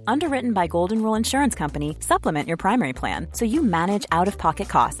plans, underwritten by Golden Rule Insurance Company, supplement your primary plan so you manage out-of-pocket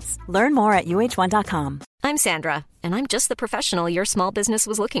costs. Learn more at uh1.com. I'm Sandra, and I'm just the professional your small business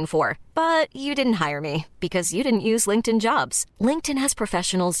was looking for. But you didn't hire me because you didn't use LinkedIn Jobs. LinkedIn has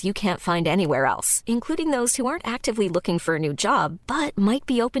professionals you can't find anywhere else, including those who aren't actively looking for a new job, but might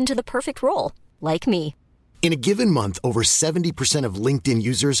be open to the perfect role, like me. In a given month, over 70% of LinkedIn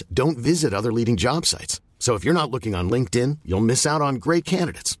users don't visit other leading job sites. So if you're not looking on LinkedIn, you'll miss out on great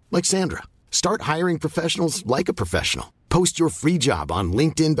candidates like Sandra. Start hiring professionals like a professional. Post your free job on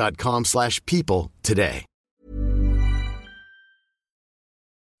linkedin.com/people today.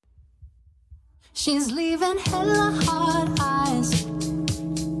 She's leaving hella hard eyes,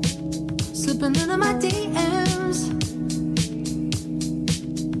 slipping into my DMs.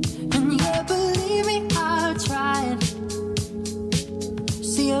 And yeah, believe me, I've tried.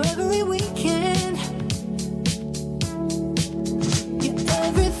 See her every weekend. You're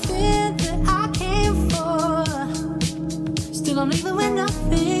everything that I came for. Still I'm leaving with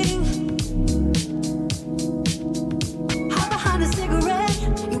nothing. Hide behind a cigarette,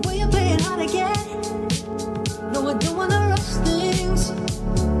 your way of playing hard again. No, I don't wanna rush things.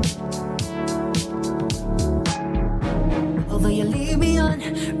 Although you leave me on,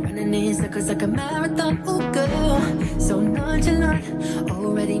 running in circles like a marathon. Ooh, girl, so nonchalant.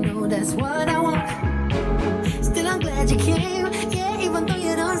 Already know that's what I want. Still, I'm glad you came. Yeah, even though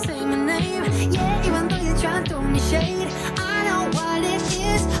you don't say my name. Yeah, even though you try to throw me shade. I know what it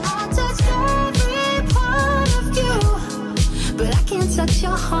is. I'll touch every part of you, but I can't touch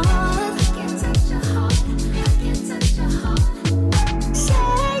your heart.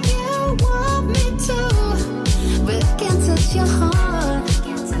 Say you want me to, but I can't touch your heart.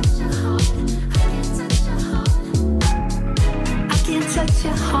 I can't touch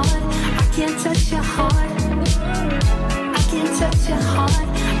your heart. I can't touch your heart. I can't touch your heart.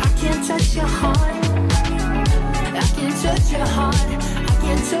 I can't touch your heart. I can't touch your heart. I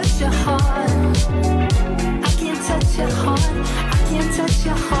can't touch your heart. I can't touch your heart. I can't touch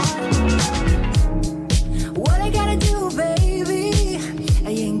your heart. What I gotta do, baby? I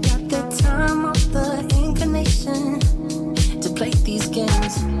ain't got the time or the inclination to play these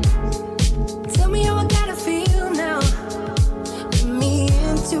games. Tell me how I gotta feel now. Put me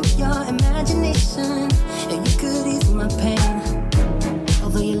into your imagination, and you could ease my pain.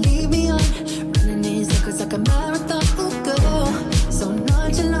 Although you leave me on, running in circles like a marathon. Ooh, girl, so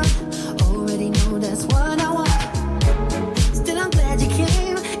nonchalant. Already know that's what I want. Still, I'm glad you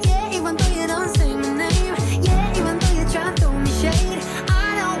came. Yeah, even though you don't say my name. Yeah, even though you try to throw me shade.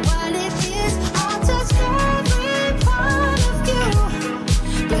 I know what it is. I'll touch every part of you,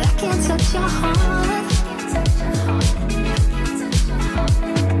 but I can't touch your heart.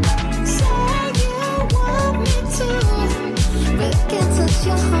 Say you want me to, but I can't touch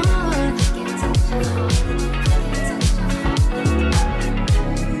your heart.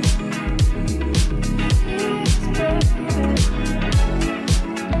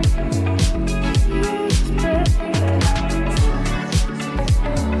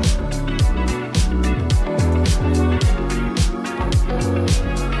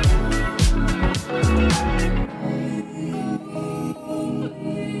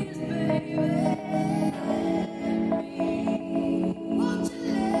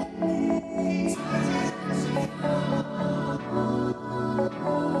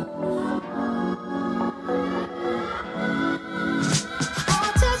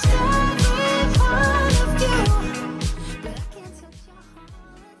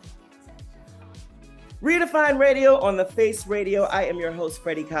 Redefine Radio on the Face Radio. I am your host,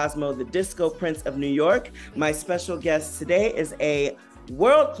 Freddie Cosmo, the Disco Prince of New York. My special guest today is a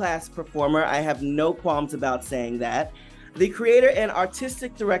world-class performer. I have no qualms about saying that. The creator and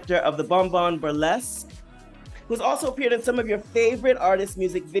artistic director of the Bon Bon Burlesque, who's also appeared in some of your favorite artists'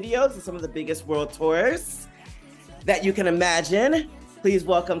 music videos and some of the biggest world tours that you can imagine. Please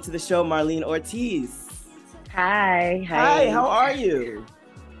welcome to the show, Marlene Ortiz. Hi. Hi, how are you?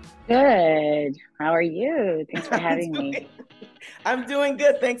 Good. How are you? Thanks for having me. I'm doing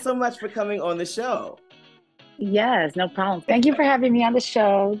good. Thanks so much for coming on the show. Yes, no problem. Thank you for having me on the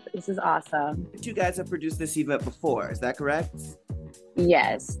show. This is awesome. You guys have produced this event before, is that correct?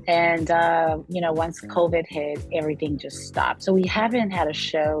 Yes. And, once COVID hit, everything just stopped. So we haven't had a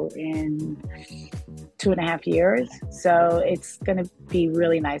show in 2.5 years. So it's going to be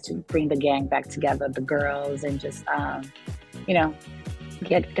really nice to bring the gang back together, the girls, and just,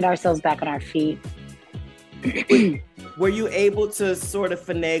 get ourselves back on our feet. Were you able to sort of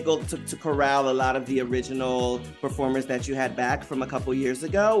finagle to corral a lot of the original performers that you had back from a couple years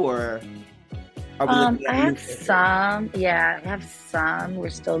ago, or are we looking at I have some. Yeah, I have some. We're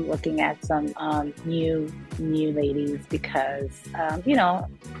still looking at some new ladies because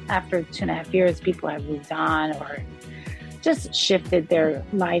after 2.5 years, people have moved on or just shifted their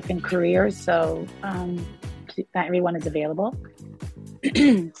life and careers. So not everyone is available.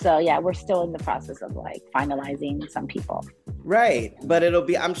 So yeah, we're still in the process of like finalizing some people. Right, but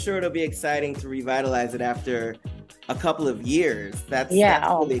I'm sure it'll be exciting to revitalize it after a couple of years. That's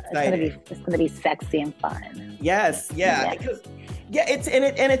really exciting. It's gonna be sexy and fun. Yes, yeah. Because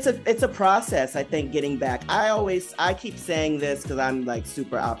it's a process. I think getting back. I keep saying this because I'm like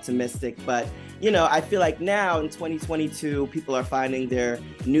super optimistic, but I feel like now in 2022, people are finding their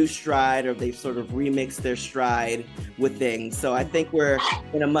new stride, or they've sort of remixed their stride with things. So I think we're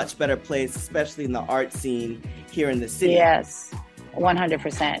in a much better place, especially in the art scene here in the city. Yes,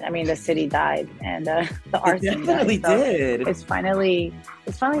 100%. I mean, the city died, and the art scene definitely died, so did. It's finally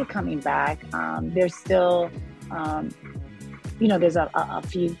coming back. There's still, there's a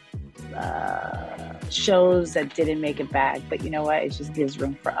few shows that didn't make it back, but you know what? It just gives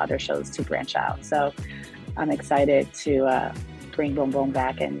room for other shows to branch out. So I'm excited to bring Boom Boom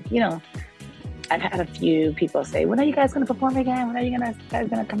back. And I've had a few people say, "When are you guys going to perform again? When are you guys going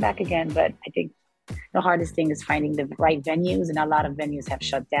to come back again?" But I think the hardest thing is finding the right venues, and a lot of venues have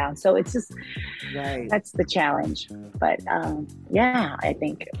shut down. So it's just that's the challenge. But I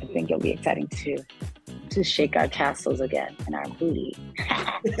think it'll be exciting to shake our castles again and our booty.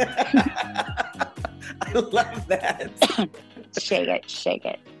 I love that. Shake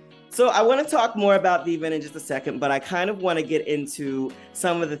it. So I want to talk more about the event in just a second, but I kind of want to get into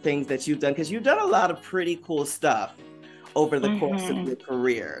some of the things that you've done, because you've done a lot of pretty cool stuff over the course of your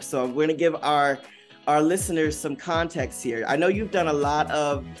career. So I'm going to give our listeners some context here. I know you've done a lot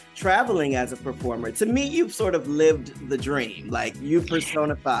of traveling as a performer. To me, you've sort of lived the dream. Like, you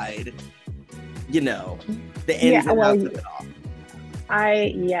personified, the ins and outs of it all.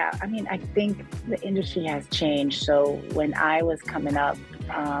 I think the industry has changed. So when I was coming up,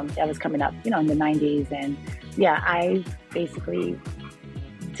 in the 90s, and I basically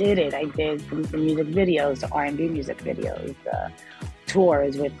did it. I did the music videos, the R&B music videos, the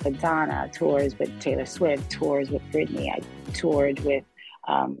tours with Madonna, tours with Taylor Swift, tours with Britney. I toured with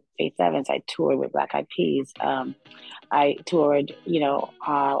Faith Evans. I toured with Black Eyed Peas. I toured,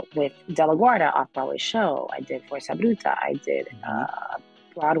 with De La Guardia off-Broadway show. I did Forza Bruta. I did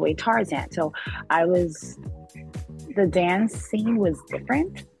Broadway Tarzan. So the dance scene was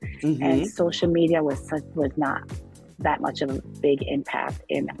different, and social media was not that much of a big impact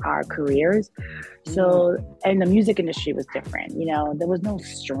in our careers. So, and the music industry was different. There was no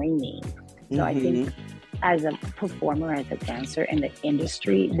streaming. So I think as a performer, as a dancer in the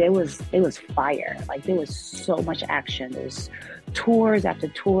industry, it was fire. Like, there was so much action. There's tours after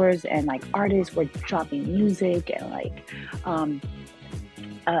tours, and like artists were dropping music, and like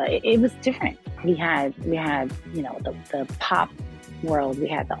it was different. We had the pop world, we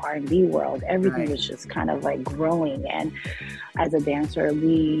had the R&B world. Everything was just kind of like growing, and as a dancer,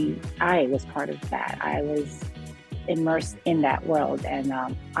 I was part of that. I was immersed in that world, and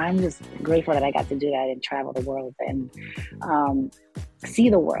I'm just grateful that I got to do that and travel the world and see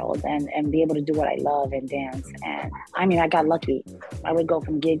the world and be able to do what I love and dance. And I mean, I got lucky. I would go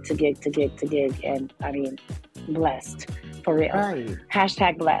from gig to gig to gig to gig, and I mean, blessed. For real.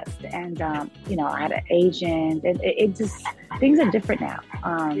 Hashtag blessed. And, I had an agent. It just, things are different now.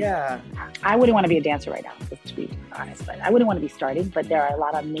 I wouldn't want to be a dancer right now, just to be honest. But I wouldn't want to be starting, but there are a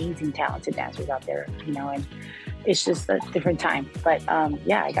lot of amazing, talented dancers out there, and it's just a different time. But,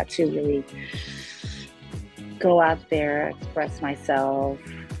 I got to really go out there, express myself,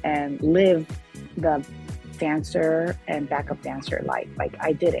 and live the dancer and backup dancer life. Like,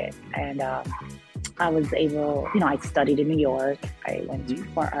 I did it. And, I was able, I studied in New York. I went to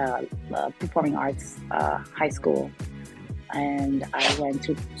performing arts high school, and I went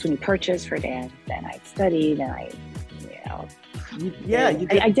to SUNY Purchase for dance, and I studied, and I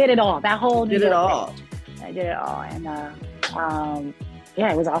did it all. That whole New York thing. I did it all, and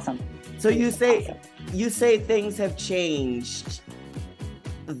it was awesome. So you say things have changed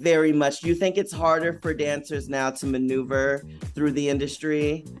very much. Do you think it's harder for dancers now to maneuver through the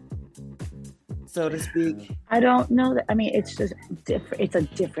industry, so to speak? I don't know that. I mean, it's just different. It's a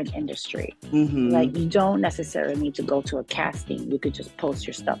different industry. Like, you don't necessarily need to go to a casting. You could just post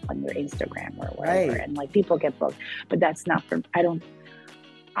your stuff on your Instagram or whatever, and like, people get booked. But that's not for. I don't.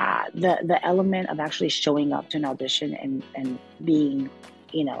 The element of actually showing up to an audition and being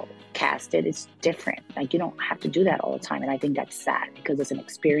casted. It's different. Like, you don't have to do that all the time. And I think that's sad because it's an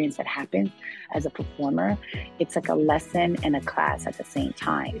experience that happens as a performer. It's like a lesson and a class at the same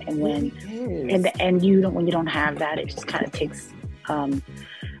time. And when when you don't have that, it just kind of takes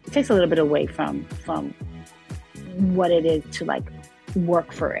it takes a little bit away from what it is to like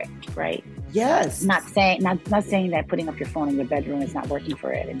work for it, right? Yes. Not saying that putting up your phone in your bedroom is not working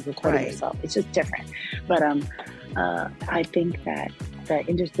for it and recording yourself. It's just different. But I think that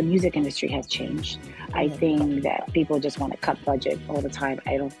the music industry has changed. I think that people just want to cut budget all the time.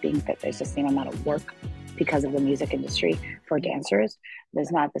 I don't think that there's the same amount of work because of the music industry for dancers.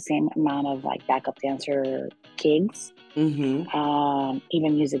 There's not the same amount of like backup dancer gigs. Mm-hmm.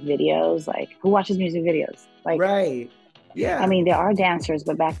 Even music videos. Like, who watches music videos? Like, right. Yeah. I mean, there are dancers,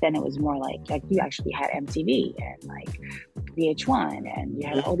 but back then it was more like you actually had MTV and like VH1 and you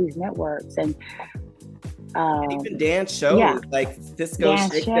had all these networks and even dance shows like Disco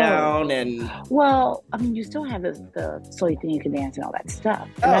Shakedown and... Well, I mean, you still have the So You Think You Can Dance and all that stuff.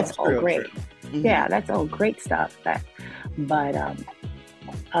 And that's all great. Mm-hmm. Yeah, that's all great stuff. But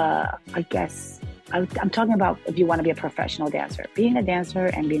I guess I'm talking about if you want to be a professional dancer. Being a dancer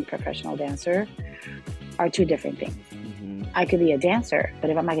and being a professional dancer are two different things. Mm-hmm. I could be a dancer, but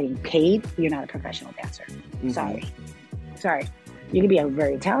if I'm not getting paid, you're not a professional dancer. Mm-hmm. Sorry. You can be a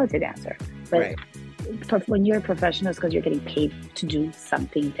very talented dancer, but when you're a professional, it's because you're getting paid to do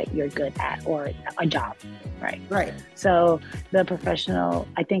something that you're good at or a job, right? Right. So the professional,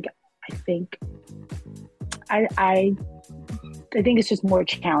 I think it's just more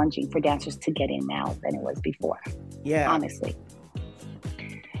challenging for dancers to get in now than it was before. Yeah. Honestly.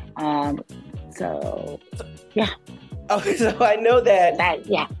 So, yeah. Oh, so I know that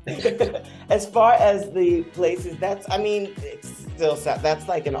yeah. As far as the places, that's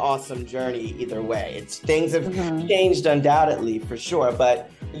like an awesome journey either way. Things have changed undoubtedly for sure,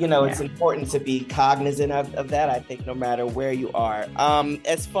 but it's important to be cognizant of that, I think, no matter where you are.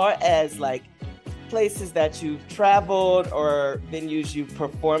 As far as like places that you've traveled or venues you've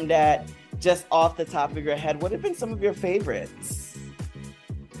performed at, just off the top of your head, what have been some of your favorites?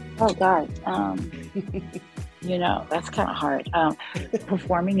 Oh God. That's kind of hard.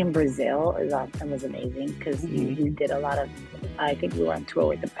 Performing in Brazil was amazing because we did a lot of, I think we were on tour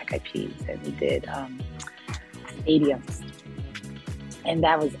with the Black Eyed Peas and we did stadiums. And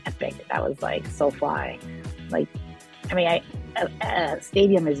that was epic. That was like so fly. Like, I mean, a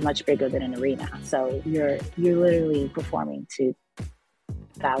stadium is much bigger than an arena. So you're literally performing to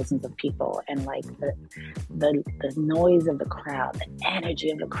thousands of people, and like the noise of the crowd, the energy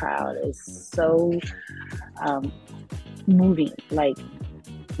of the crowd is so moving. Like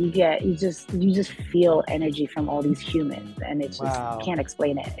you just feel energy from all these humans, and it's just can't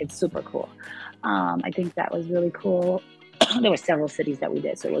explain it. It's super cool. I think that was really cool. There were several cities that we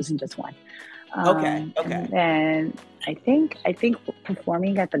did, so it wasn't just one. Okay. And I think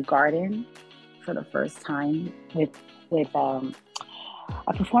performing at the Garden for the first time with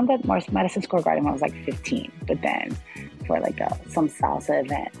I performed at Madison Square Garden when I was like 15, but then for like some salsa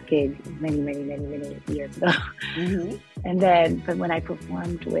event gig many years ago. Mm-hmm. And then, but when I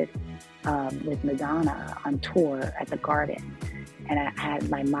performed with Madonna on tour at the Garden, and I had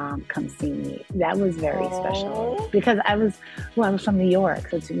my mom come see me, that was very special because I was from New York.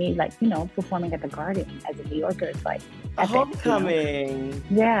 So to me, like, performing at the Garden as a New Yorker is like a homecoming.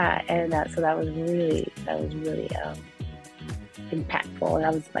 Yeah, and so that was really impactful. And I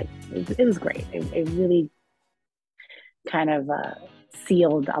was like, it was great. It really kind of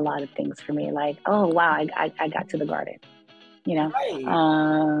sealed a lot of things for me. Like, oh wow, I got to the Garden, Right.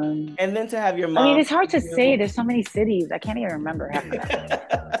 And then to have your mom. I mean, it's hard to say. There's so many cities. I can't even remember half of them.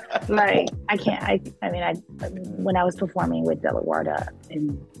 Like, I can't. I mean, when I was performing with De La Guarda,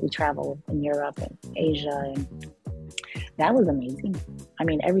 and we traveled in Europe and Asia, and that was amazing. I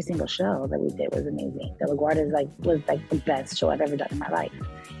mean, every single show that we did was amazing. De La Guarda was the best show I've ever done in my life.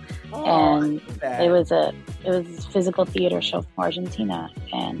 And it was a physical theater show from Argentina,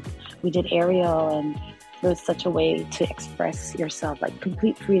 and we did aerial, and it was such a way to express yourself, like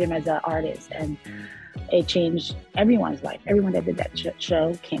complete freedom as an artist, and it changed everyone's life. Everyone that did that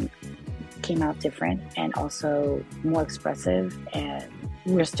show came out different and also more expressive, and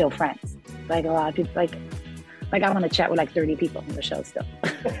we're still friends. Like a lot of people, like I want to chat with like 30 people from the show still.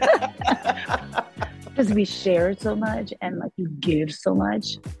 Because we shared so much and like you give so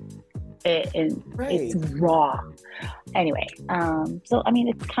much. It's raw. Anyway, so I mean,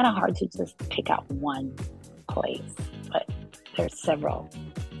 it's kind of hard to just pick out one place, but there's several.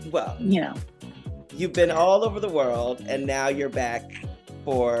 Well, you've been all over the world, and now you're back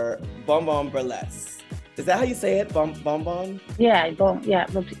for Bon Bon Burlesque. Is that how you say it? Bonbon? Yeah,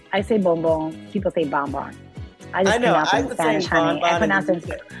 I say bonbon. People say bonbon. I just pronounce it in Spanish, honey. I pronounce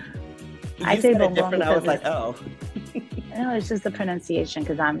it. I say bonbon because I was like, oh. No, it's just the pronunciation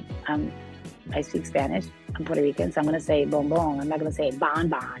because I speak Spanish. I'm Puerto Rican, so I'm going to say bonbon. I'm not going to say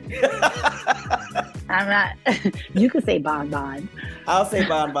bonbon. I'm not. You could say bonbon. I'll say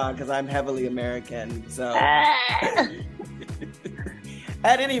bonbon because I'm heavily American. So,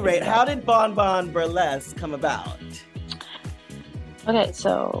 at any rate, how did Bonbon Burlesque come about? Okay,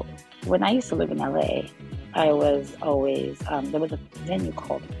 so when I used to live in LA, I was always there was a venue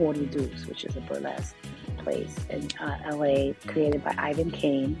called 40 Deuce, which is a burlesque place in LA, created by Ivan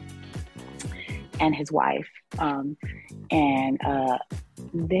Kane and his wife, and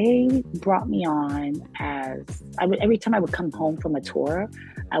they brought me on as every time I would come home from a tour,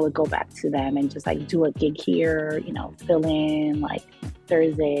 I would go back to them and just like do a gig here, fill in like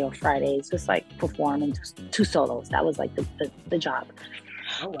Thursday or Fridays, just like perform and just two solos. That was like the job.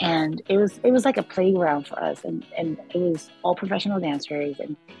 Oh, wow. And it was like a playground for us, and it was all professional dancers,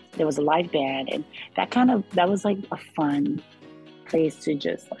 and there was a live band, and that was like a fun place to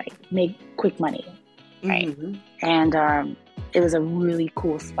just like make quick money, right? Mm-hmm. And it was a really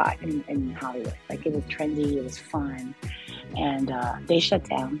cool spot in Hollywood. Like it was trendy, it was fun, and they shut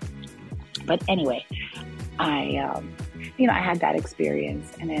down. But anyway, I had that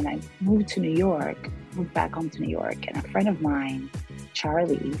experience, and then I moved back home to New York, and a friend of mine,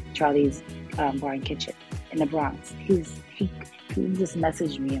 Charlie's Bar and Kitchen in the Bronx, he just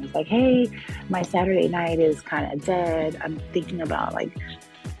messaged me and was like, hey, my Saturday night is kind of dead. I'm thinking about like,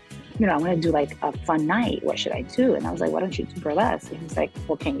 I want to do like a fun night. What should I do? And I was like, why don't you do burlesque? And he was like,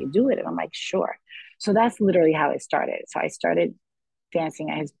 well, can you do it? And I'm like, sure. So that's literally how it started. So I started dancing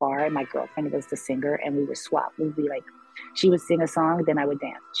at his bar, and my girlfriend was the singer, and we would swap. We'd be like, she would sing a song, then I would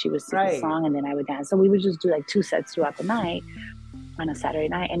dance. She would sing a song, and then I would dance. So we would just do like 2 sets throughout the night on a Saturday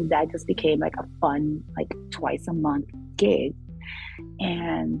night. And that just became like a fun, like twice a month gig.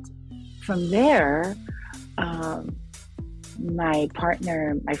 And from there, my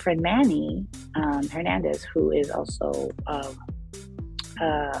friend Manny Hernandez, who is also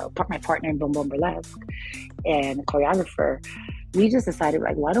my partner in Boom Boom Burlesque and a choreographer, we just decided,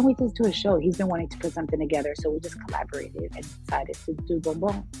 like, why don't we just do a show? He's been wanting to put something together, so we just collaborated and decided to do Boom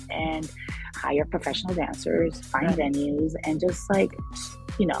Boom and hire professional dancers, find venues, and just like,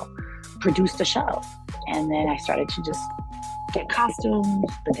 produce the show. And then I started to just get costumes,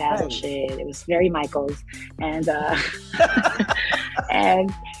 bedazzle shit. It was very Michael's, and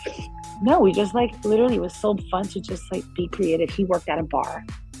and no, we just like literally, it was so fun to just like be creative. He worked at a bar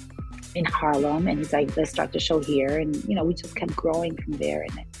in Harlem, and he's like, let's start the show here, and we just kept growing from there,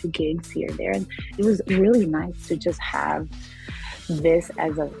 and the gigs here and there, and it was really nice to just have this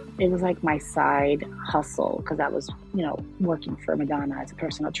it was like my side hustle, because I was working for Madonna as a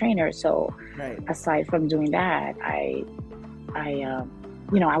personal trainer. So aside from doing that, I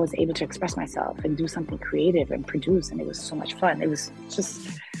was able to express myself and do something creative and produce, and it was so much fun. It was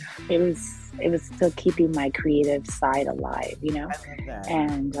still keeping my creative side alive, I love that.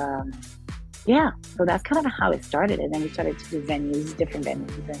 And so that's kind of how it started. And then we started to do different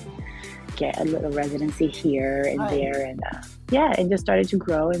venues, and get a little residency here and there, and and just started to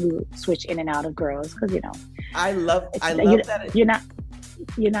grow, and we would switch in and out of girls, because I love that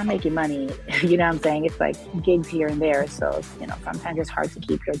you're not making money, you know what I'm saying? It's like gigs here and there, so sometimes it's hard to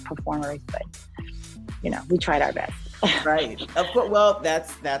keep your performers, but we tried our best. Right. Of course. Well,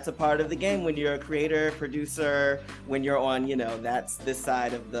 that's a part of the game when you're a creator, producer, when you're on, that's this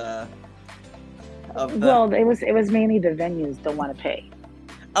side of the Well, it was mainly the venues don't want to pay.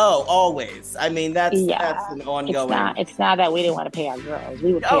 Oh, always. I mean, that's an ongoing. It's not that we didn't want to pay our girls.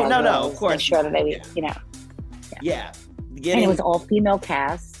 We would pay our girls, of course. Make sure that they, Yeah. And it was all female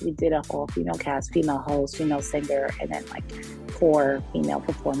cast. We did a whole female cast, female host, female singer, and then like 4 female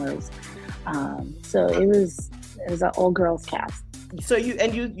performers. So it was an all girls cast. So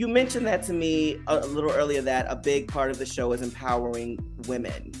you mentioned that to me a little earlier, that a big part of the show is empowering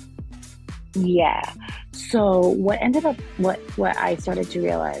women. Yeah. So what I started to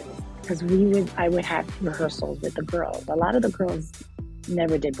realize, because I would have rehearsals with the girls. A lot of the girls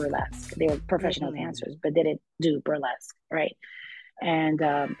never did burlesque. They were professional dancers, but they didn't do burlesque, right? And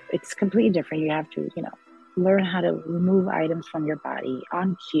it's completely different. You have to, learn how to remove items from your body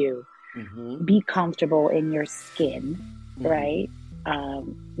on cue, be comfortable in your skin, right?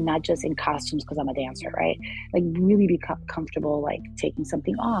 Not just in costumes because I'm a dancer, right? Like really be comfortable, like taking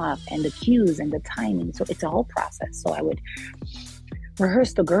something off, and the cues and the timing. So it's a whole process. So I would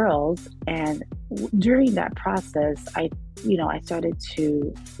rehearse the girls, and during that process, they started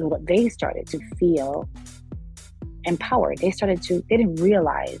to feel empowered. They didn't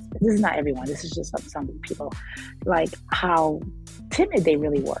realize, this is not everyone, this is just some people, like how timid they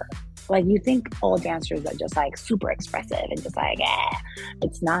really were. Like, you think all dancers are just like super expressive and just like,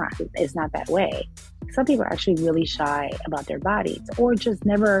 it's not that way. Some people are actually really shy about their bodies, or just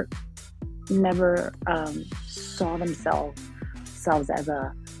never saw themselves as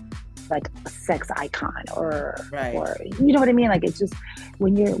a sex icon or you know what I mean? Like, it's just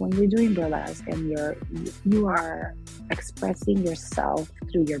when you're doing burlesque and you are expressing yourself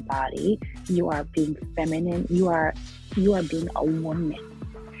through your body, you are being feminine, you are being a woman.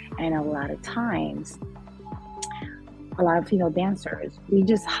 And a lot of times, a lot of female dancers, we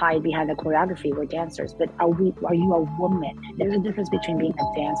just hide behind the choreography. We're dancers, but are you a woman? There's a difference between being a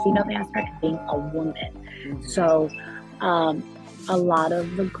female dancer and being a woman. Mm-hmm. So a lot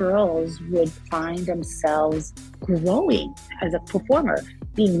of the girls would find themselves growing as a performer,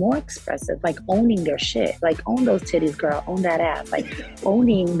 being more expressive, like owning their shit, like own those titties, girl, own that ass, like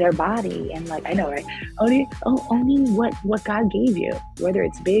owning their body, and like, I know, right? Owning what God gave you, whether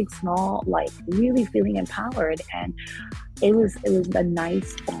it's big, small, like really feeling empowered. And it was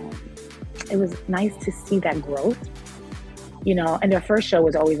nice to see that growth. You know, and their first show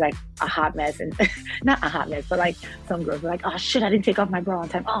was always like a hot mess, and not a hot mess, but like some girls were like, oh shit, I didn't take off my bra on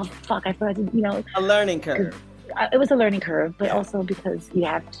time. Oh fuck, I forgot to, you know. A learning curve. It was a learning curve, but also because you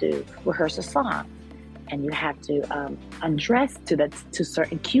have to rehearse a song, and you have to undress to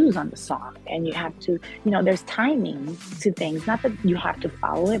certain cues on the song, and you have to, you know, there's timing to things. Not that you have to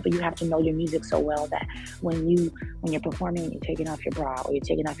follow it, but you have to know your music so well that when you're performing and you're taking off your bra, or you're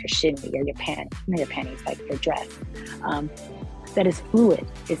taking off your shimmy, or your panties, like your dress, that is fluid,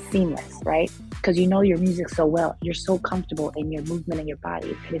 it's seamless, right? Because you know your music so well, you're so comfortable in your movement and your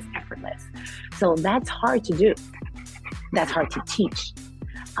body, it is effortless. So that's hard to do. That's hard to teach.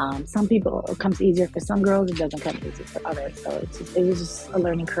 Some people, it comes easier for some girls, it doesn't come easy for others. So it was just a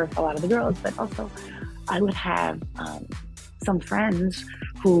learning curve for a lot of the girls. But also, I would have some friends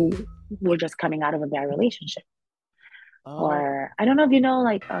who were just coming out of a bad relationship. Oh. Or I don't know if you know,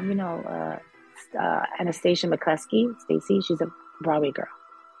 like Anastasia McCluskey, Stacy. She's a Broadway girl.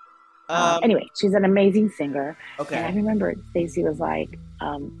 Anyway, she's an amazing singer. Okay. And I remember Stacy was like,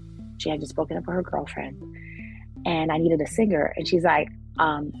 she had just broken up with her girlfriend, and I needed a singer, and she's like,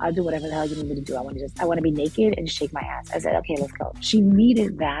 I'll do whatever the hell you need me to do. I want to be naked and shake my ass. I said, okay, let's go. She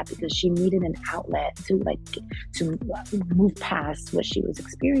needed that because she needed an outlet to move past what she was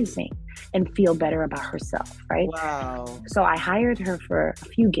experiencing and feel better about herself, right? Wow. So I hired her for a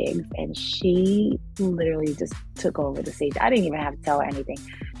few gigs, and she literally just took over the stage. I didn't even have to tell her anything.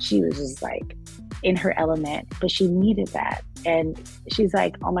 She was just like in her element, but she needed that. And she's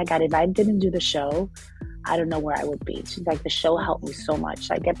like, oh my God, if I didn't do the show, I don't know where I would be. She's like, the show helped me so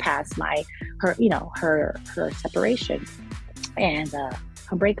much. I get past her separation and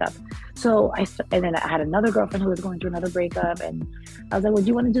her breakup. So and then I had another girlfriend who was going through another breakup, and I was like, well, do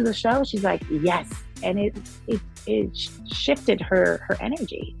you want to do the show? She's like, yes. And it shifted her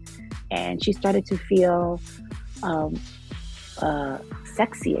energy, and she started to feel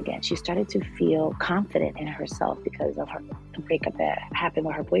sexy again. She started to feel confident in herself because of her breakup that happened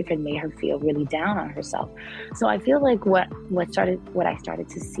with her boyfriend made her feel really down on herself. So I feel like what I started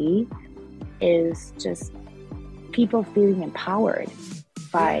to see is just people feeling empowered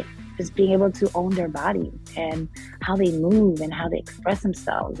by just being able to own their body and how they move and how they express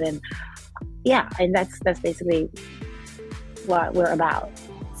themselves. And and that's basically what we're about.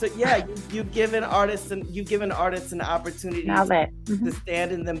 So yeah, you've given artists an opportunity to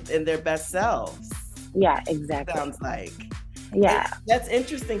stand in their best selves. Yeah, exactly. Sounds like. Yeah, that's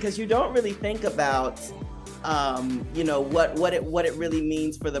interesting because you don't really think about, what it really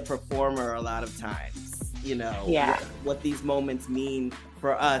means for the performer a lot of times. What these moments mean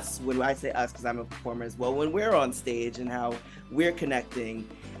for us. When I say us, because I'm a performer as well, when we're on stage and how we're connecting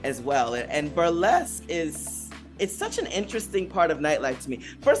as well. And burlesque it's such an interesting part of nightlife to me.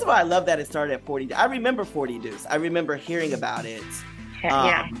 First of all, I love that it started at 40. I remember 40 Deuce. I remember hearing about it.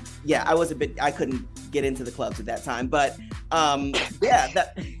 Yeah, I couldn't get into the clubs at that time, but I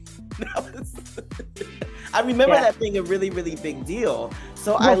remember that being a really, really big deal.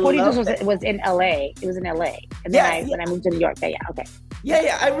 So I 40 Deuce was in LA. It was in LA. And then when I moved to New York, okay.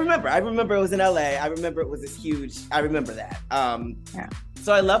 Yeah, I remember it was in LA. I remember it was this huge, I remember that.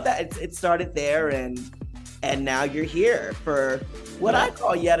 So I love that it started there, and now you're here for what I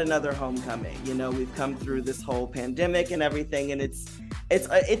call yet another homecoming. We've come through this whole pandemic and everything, and it's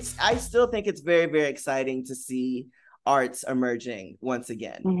I still think it's very, very exciting to see arts emerging once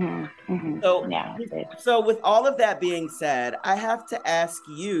again. Mm-hmm, mm-hmm. So with all of that being said, I have to ask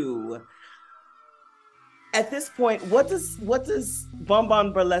you, At this point, what does Bon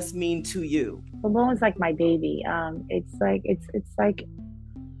Bon Burlesque mean to you? Bon Bon is like my baby.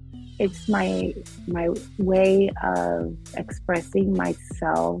 It's my way of expressing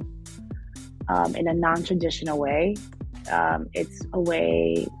myself in a non-traditional way. It's a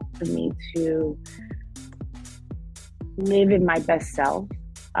way for me to live in my best self.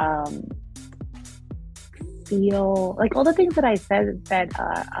 Feel like all the things that I said that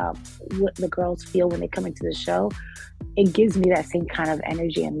what the girls feel when they come into the show, it gives me that same kind of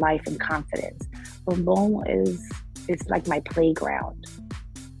energy and life and confidence. Bon Bon is like my playground.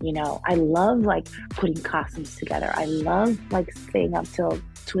 You know, I love like putting costumes together. I love like staying up till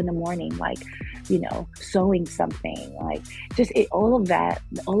 2 a.m, like, you know, sewing something, like just all of that,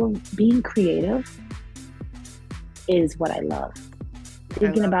 all of being creative is what I love.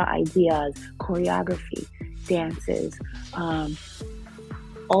 Thinking about ideas, choreography, dances,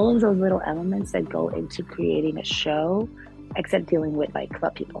 all of those little elements that go into creating a show, except dealing with like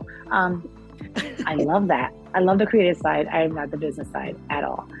club people. I love that. I love the creative side. I am not the business side at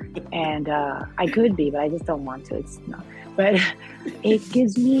all. And I could be, but I just don't want to. It's not. But it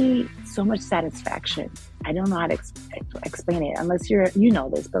gives me so much satisfaction. I don't know how to explain it unless you know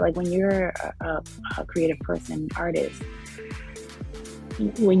this, but like when you're a creative person, artist,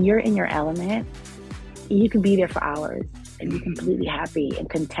 when you're in your element, you can be there for hours and be completely happy and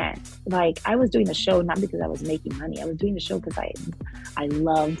content. Like I was doing the show not because I was making money. I was doing the show because I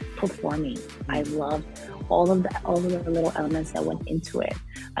loved performing. I loved all of the little elements that went into it.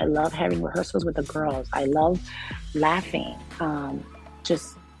 I love having rehearsals with the girls. I love laughing.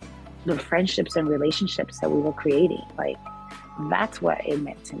 Just the friendships and relationships that we were creating. Like that's what it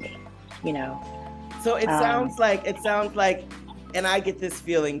meant to me, you know. So it sounds like, and I get this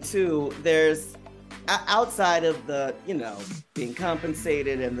feeling too, there's outside of the, you know, being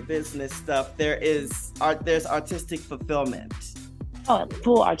compensated and the business stuff, there's artistic fulfillment. Oh,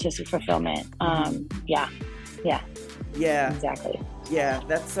 full artistic fulfillment. Yeah, exactly. Yeah,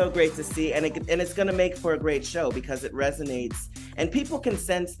 that's so great to see, and it's going to make for a great show because it resonates, and people can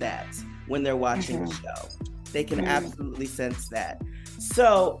sense that when they're watching the show. They can absolutely sense that.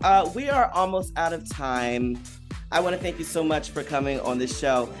 So we are almost out of time. I want to thank you so much for coming on this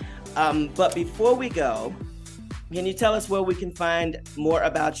show. But before we go, can you tell us where we can find more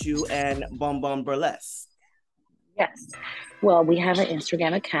about you and Bon Bon Burlesque? Yes. Well, we have an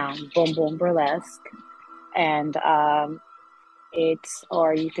Instagram account, Bon Bon Burlesque, and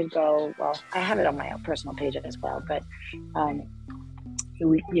or you could go, well, I have it on my own personal page as well, but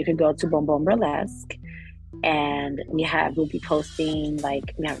you could go to Bon Bon Burlesque, and we'll be posting,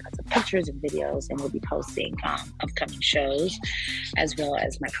 like, we have lots of pictures and videos, and we'll be posting upcoming shows, as well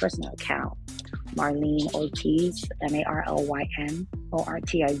as my personal account, Marlene Ortiz, MarlynOrtiz,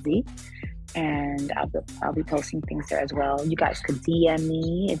 and I'll be posting things there as well. You guys could DM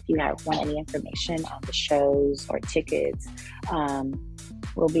me if you want any information on the shows or tickets.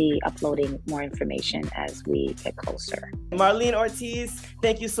 We'll be uploading more information as we get closer. Marlene Ortiz,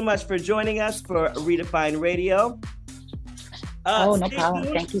 thank you so much for joining us for Redefine Radio. No problem.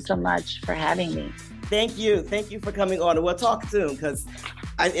 Thank you so much for having me. Thank you for coming on. We'll talk soon, because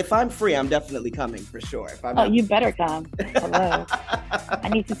if I'm free, I'm definitely coming for sure. You better come. Hello. I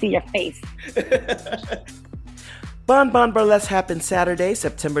need to see your face. Bon Bon Burlesque happens Saturday,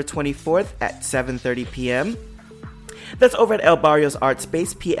 September 24th at 7:30 p.m. That's over at El Barrio's Art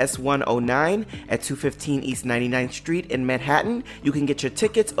Space, PS 109 at 215 East 99th Street in Manhattan. You can get your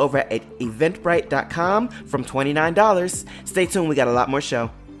tickets over at eventbrite.com from $29. Stay tuned, we got a lot more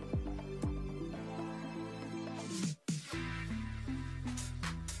show.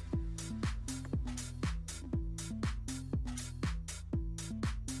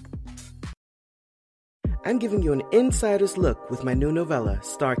 I'm giving you an insider's look with my new novella,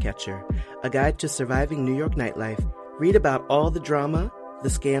 Starcatcher, a guide to surviving New York nightlife. Read about all the drama, the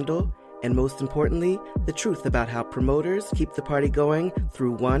scandal, and most importantly, the truth about how promoters keep the party going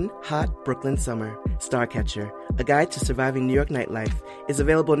through one hot Brooklyn summer. Starcatcher, a guide to surviving New York nightlife, is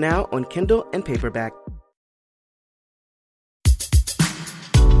available now on Kindle and paperback.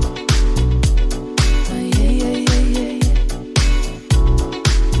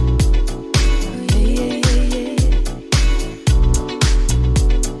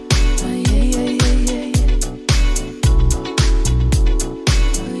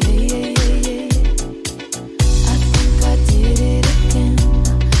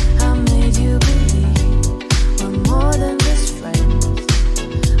 More than just friends.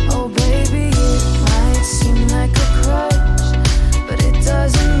 Oh baby, it might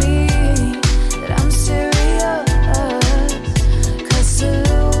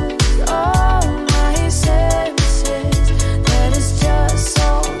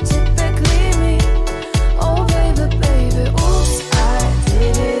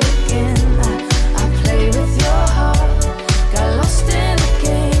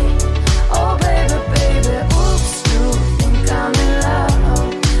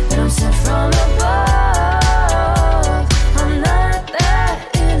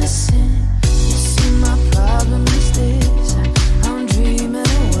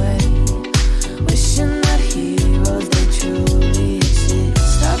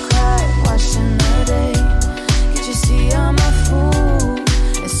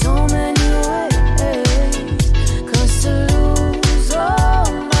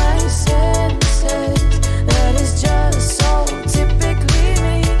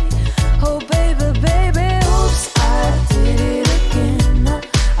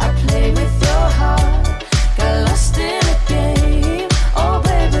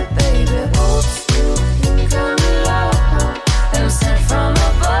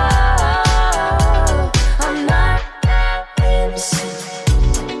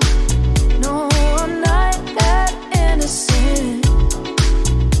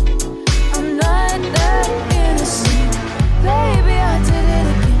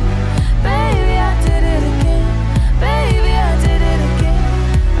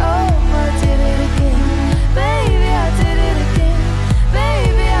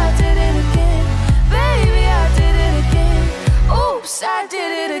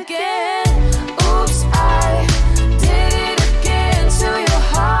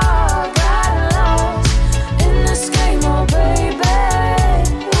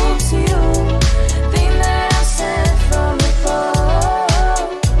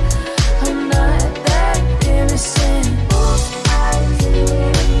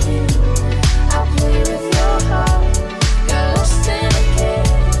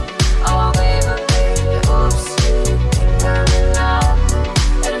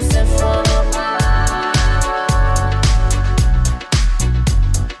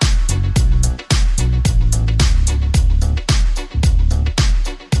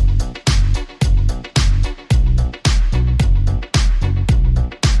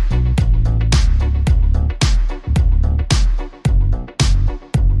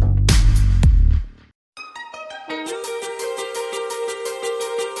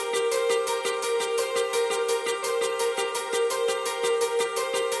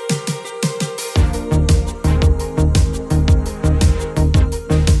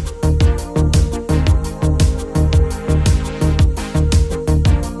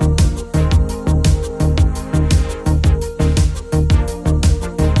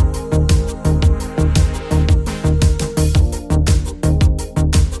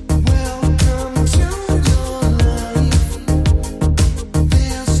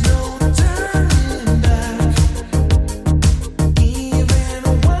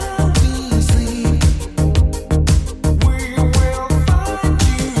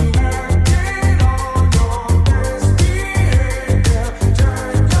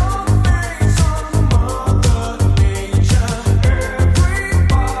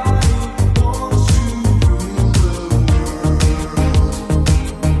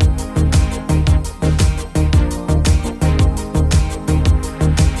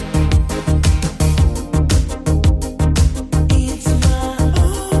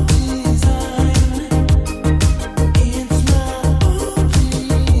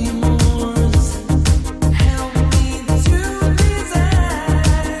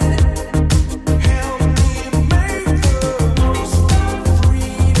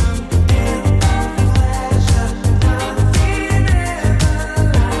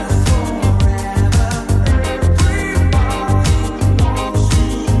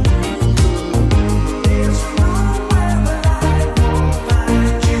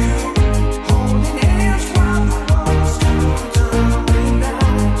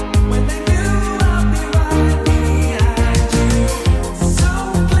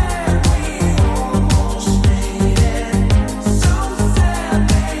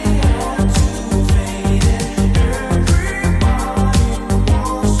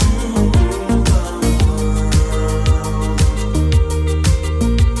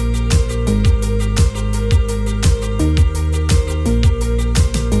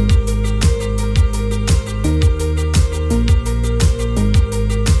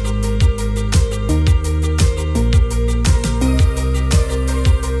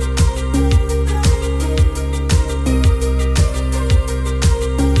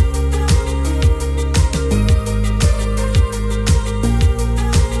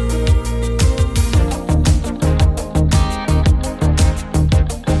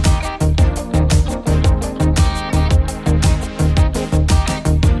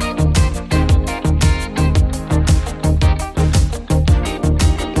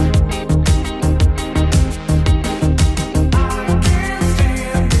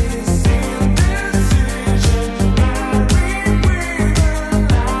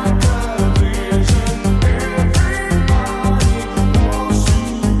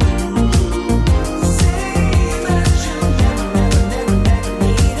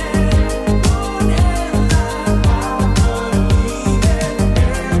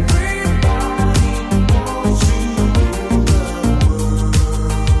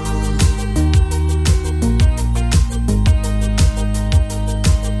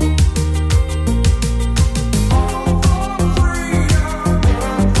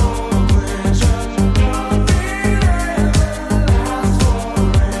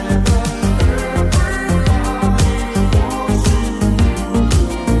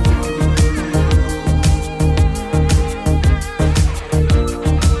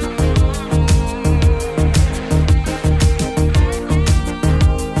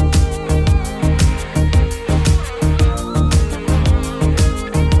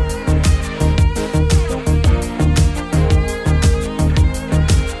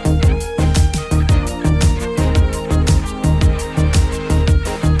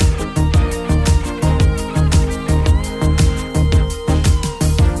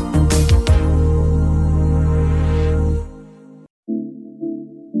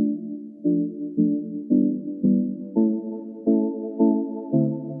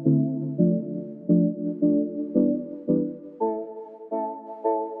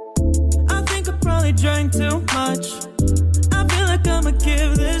we drank too much. I feel like I'ma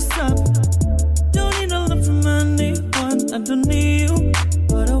give this up. Don't need no love from anyone. I don't need you,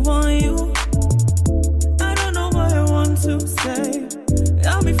 but I want you. I don't know what I want to say.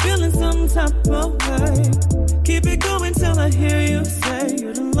 I'll be feeling some type of way. Keep it going till I hear you say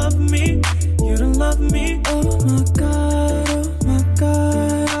you don't love me, you don't love me. Oh my God,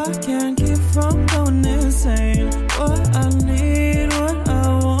 I can't keep from going insane. What I need, what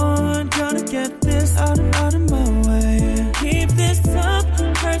I want, gotta get this out of my way. Keep this up,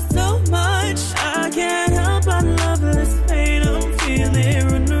 hurt so much. I can't help but love this pain I'm feeling.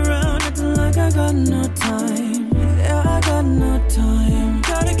 Run around acting like I got no time. Yeah, I got no time.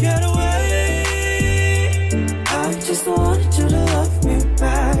 Gotta get away. I just wanted you to love me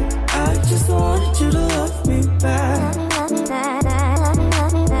back. I just wanted you to love me back.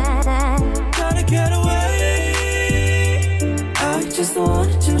 Gotta get away. I just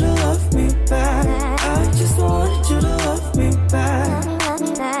wanted you to love me back. I just wanted you to love me back.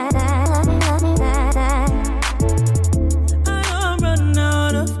 I know I'm running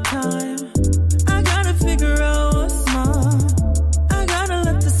out of time. I gotta figure out what's mine. I gotta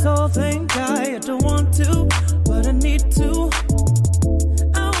let this whole thing die. I don't want to, but I need to.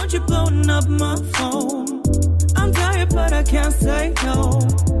 I want you blowing up my phone. I'm tired, but I can't say no.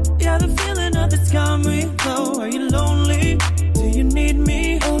 Yeah, the feeling of it's got me low. Are you lonely? Do you need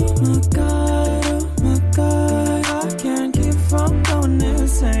me? Oh my God, I can't keep from going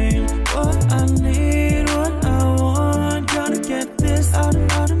insane. What I need, what I want, gotta get this out of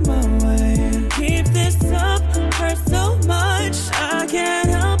my way. Keep this up, hurt so much. I can't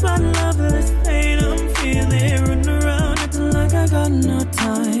help but love this pain I'm feeling. Run around acting like I got no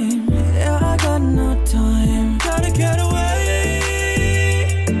time. Yeah, I got no time. Gotta get away.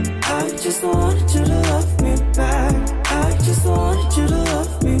 I just wanted you to love me back. I just wanted you to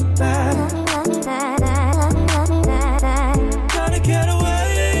love me back. Gotta get away.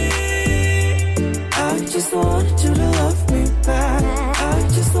 I just wanted you to love me back. I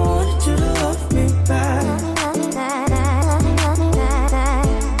just wanted you to love me back.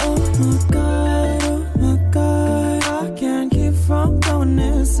 Oh my God, I can't keep from going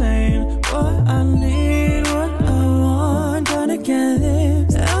insane. What I need, what I want, gotta get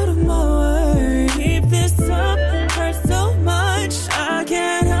it out of my way. Keep this up, hurt so much. I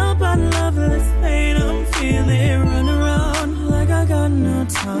can't help but love this pain I'm feeling. Run around like I got no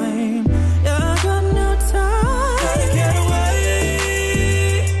time. Yeah, I got no time. Gotta get away.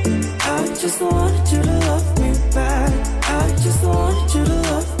 I just wanted you to love me back. I just wanted you to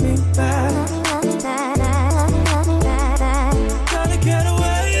love me back. Gotta get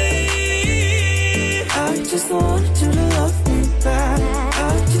away. I just wanted you to love me back. I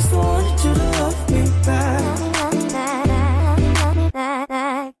just wanted you to love me back.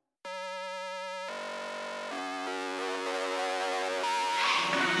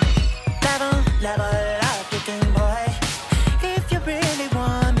 Level up your game, boy. If you really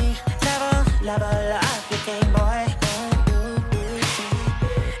want me, level up your game, boy.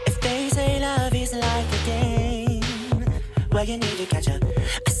 If they say love is like a game, well, you need to catch up.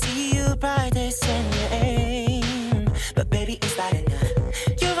 I see you practicing your aim, but baby, is that enough?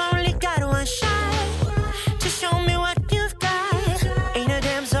 You've only got one shot to show me what you've got. Ain't a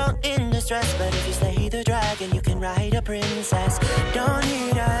damsel in distress, but if you slay the dragon, you can ride a princess. Don't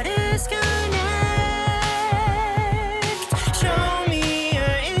need a disconnect. Show me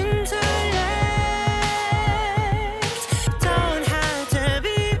your intellect. Don't have to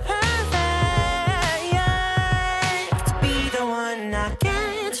be perfect. Be the one I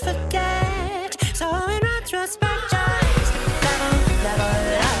can't forget. So in retrospect, just level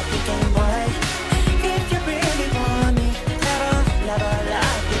up your game, boy. If you really want me, level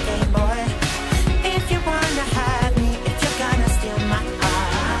up your game, boy. If you wanna have me, if you're gonna steal my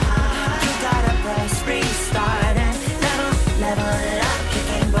heart, you gotta press restart and level up your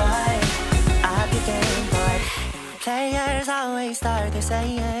game, boy. Up your game, boy. Players always start the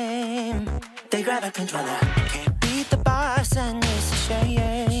same. They grab a controller, can't beat the boss, and it's a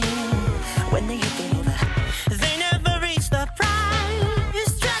shame when they hit the over. They never reach the prize.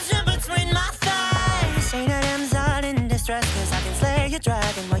 Stretching between my thighs. Ain't a damsel in distress, 'cause I can slay your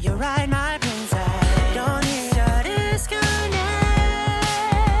dragon while you ride my princess. Don't need a disconnect.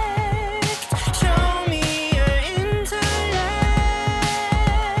 Show me your intellect.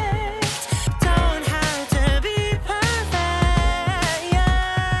 Don't have to be perfect.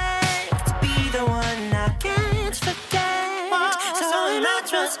 Be the one I can't forget. So in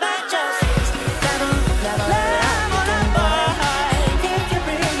retrospect, just level up your game, boy.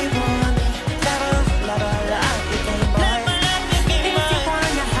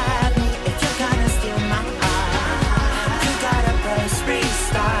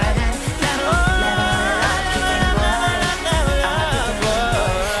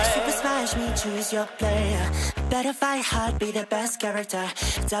 choose your player. Better fight hard, be the best character.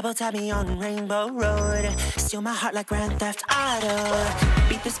 Double tap me on Rainbow Road. Steal my heart like Grand Theft Auto.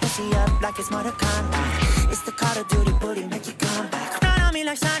 Beat this pussy up like it's Mortal Kombat. It's the Call of Duty booty, make you come back. Run on me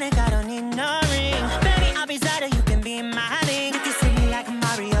like Sonic, I don't need no ring. Baby, I'll be Zelda, you can be my thing. You can see me like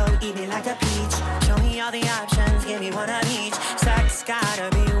Mario, eat me like a peach. Show me all the options, give me one of each. Sex gotta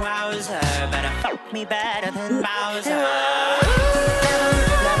be wowzer. Better fuck me better than Bowser.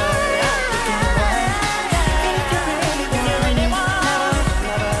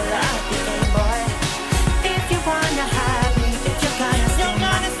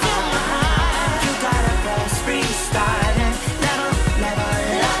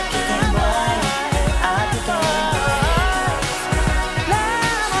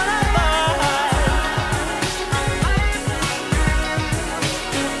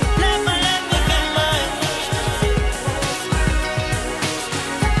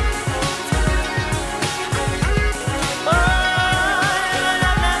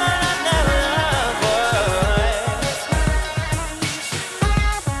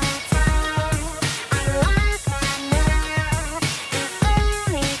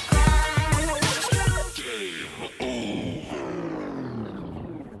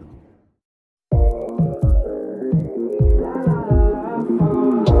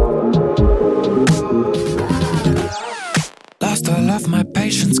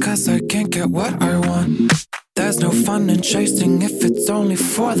 Cause I can't get what I want. There's no fun in chasing if it's only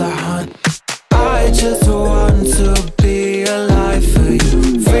for the hunt. I just want to be alive for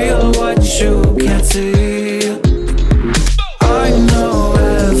you. Feel what you can't see. I know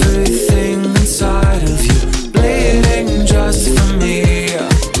everything inside of you, bleeding just for me.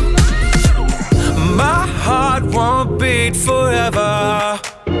 My heart won't beat forever,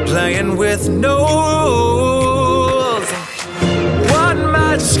 playing with no rules. One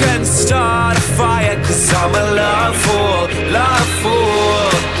match can start a fire, cause I'm a love fool, love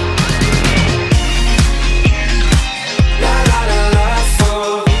fool. La la la love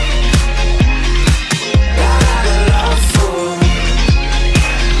fool. La la la love fool.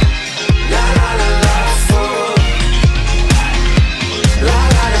 La la la love fool. La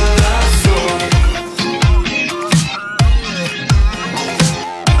la la love fool.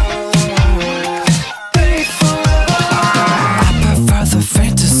 The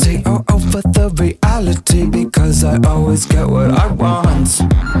fantasy over the reality, because I always get what I want.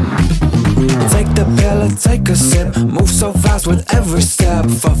 Take the pill and take a sip, move so fast with every step.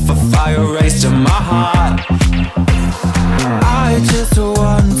 Fire race to my heart. I just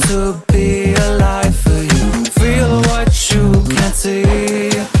want to be alive for you. Feel what you can't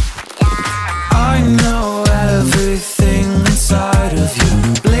see. I know everything inside of you,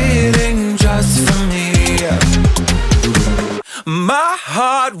 bleeding just for me. My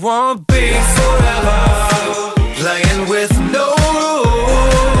heart won't beat forever, playing with no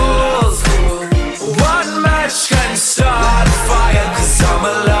rules. One match can start a fire, cause I'm a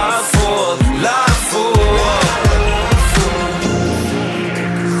love fool, love fool.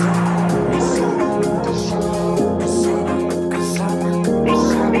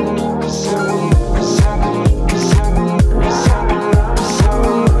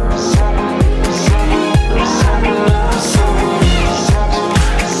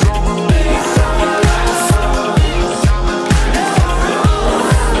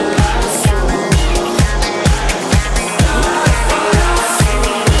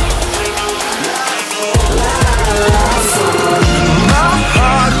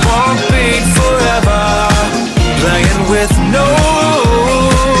 With no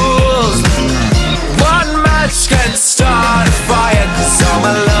rules, one match can start a fire, cause I'm a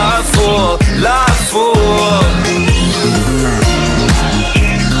love fool, love fool.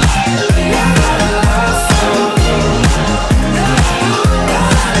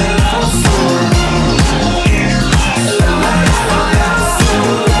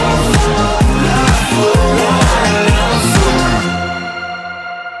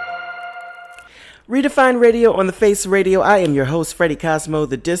 Redefine Radio on the Face Radio. I am your host, Freddie Cosmo,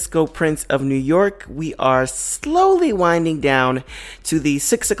 the Disco Prince of New York. We are slowly winding down to the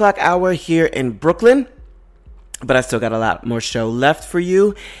 6 o'clock hour here in Brooklyn, but I still got a lot more show left for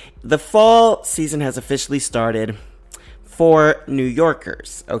you. The fall season has officially started for New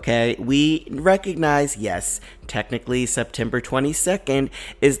Yorkers, okay? We recognize, yes, technically September 22nd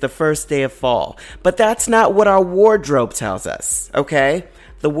is the first day of fall, but that's not what our wardrobe tells us, okay?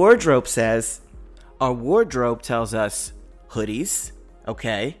 Our wardrobe tells us hoodies,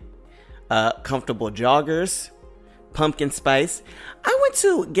 okay, comfortable joggers, pumpkin spice. I went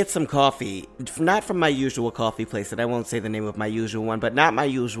to get some coffee, not from my usual coffee place, and I won't say the name of my usual one, but not my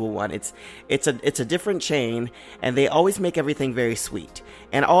usual one. It's a different chain, and they always make everything very sweet.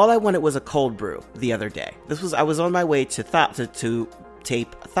 And all I wanted was a cold brew the other day. I was on my way to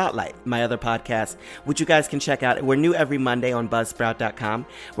tape Thought Life, my other podcast, which you guys can check out. We're new every Monday on Buzzsprout.com.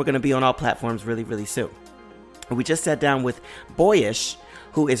 We're going to be on all platforms really, really soon. We just sat down with Boyish,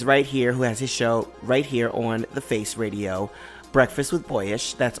 who is right here, who has his show right here on the Face Radio, Breakfast with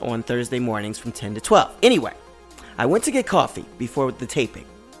Boyish. That's on Thursday mornings from 10 to 12. Anyway, I went to get coffee before the taping.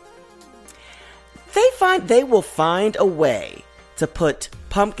 They will find a way to put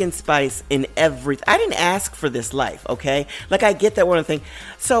pumpkin spice in everything. I didn't ask for this life, okay? Like, I get that one thing.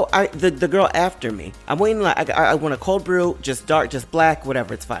 So the girl after me, I'm waiting. I want a cold brew, just dark, just black,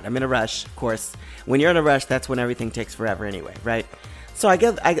 whatever. It's fine. I'm in a rush, of course. When you're in a rush, that's when everything takes forever anyway, right? So I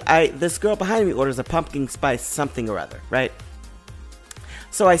guess this girl behind me orders a pumpkin spice something or other, right?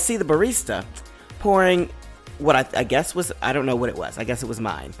 So I see the barista pouring what I guess was, I don't know what it was. I guess it was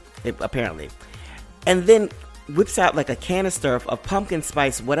mine, apparently. And then whips out like a canister of pumpkin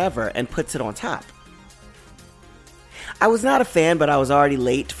spice whatever and puts it on top. I was not a fan, but I was already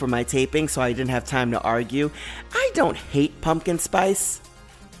late for my taping, so I didn't have time to argue. I don't hate pumpkin spice,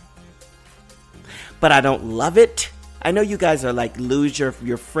 but I don't love it. I know you guys are like, lose your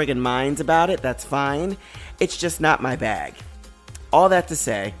friggin' minds about it. That's fine. It's just not my bag. All that to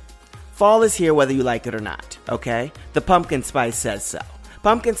say, fall is here whether you like it or not, okay? The pumpkin spice says so.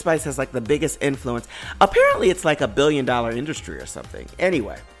 Pumpkin spice has like the biggest influence. Apparently it's like $1 billion industry or something.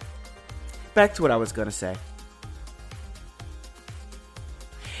 Anyway, back to what I was going to say.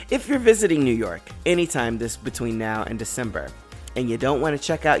 If you're visiting New York anytime between now and December, and you don't want to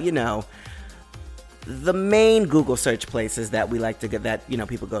check out, the main Google search places that we like to get, that,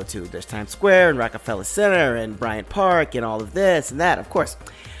 people go to. There's Times Square and Rockefeller Center and Bryant Park and all of this and that, of course.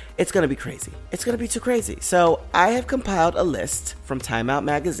 It's going to be crazy. It's going to be too crazy. So I have compiled a list from Time Out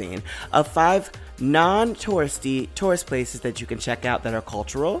Magazine of 5 non-touristy tourist places that you can check out that are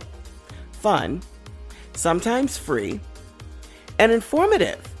cultural, fun, sometimes free, and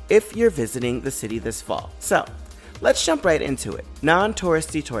informative if you're visiting the city this fall. So let's jump right into it.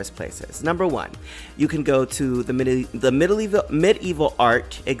 Non-touristy tourist places. Number 1, you can go to the medieval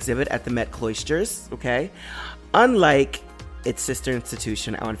art exhibit at the Met Cloisters, okay? Unlike its sister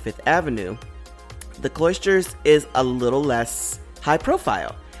institution on 5th Avenue, the Cloisters is a little less high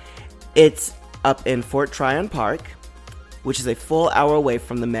profile. It's up in Fort Tryon Park, which is a full hour away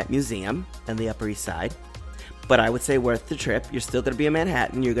from the Met Museum and the Upper East Side. But I would say worth the trip. You're still going to be in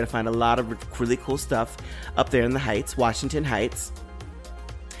Manhattan. You're going to find a lot of really cool stuff up there in the Heights, Washington Heights.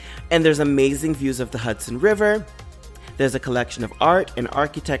 And there's amazing views of the Hudson River. There's a collection of art and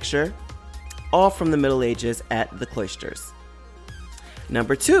architecture, all from the Middle Ages at the Cloisters.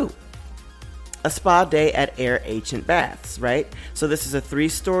 Number 2, a spa day at Air Ancient Baths, right? So this is a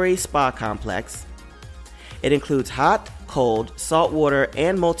 3-story spa complex. It includes hot, cold, saltwater,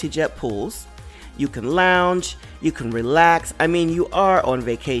 and multi-jet pools. You can lounge, you can relax. I mean, you are on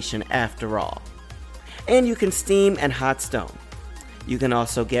vacation after all. And you can steam and hot stone. You can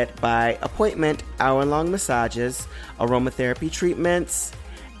also get, by appointment, hour-long massages, aromatherapy treatments,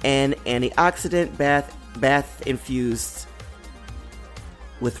 and antioxidant bath infused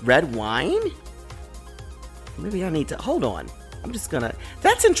with red wine? Maybe I need to, hold on.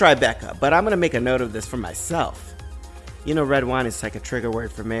 That's in Tribeca, but I'm gonna make a note of this for myself. Red wine is like a trigger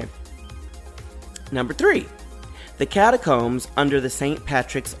word for me. Number 3, the catacombs under the St.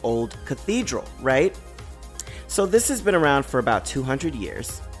 Patrick's Old Cathedral, right? So this has been around for about 200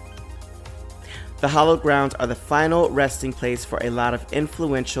 years. The hallowed grounds are the final resting place for a lot of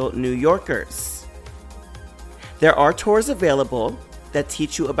influential New Yorkers. There are tours available that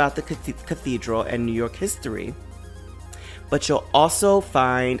teach you about the cathedral and New York history, but you'll also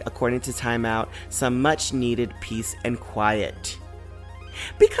find, according to Time Out, some much needed peace and quiet.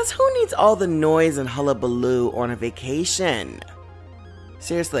 Because who needs all the noise and hullabaloo on a vacation?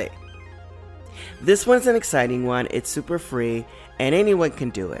 Seriously. This one's an exciting one. It's super free, and anyone can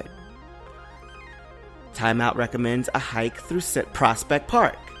do it. Time Out recommends a hike through Prospect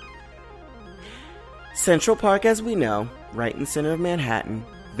Park. Central Park, as we know, right in the center of Manhattan.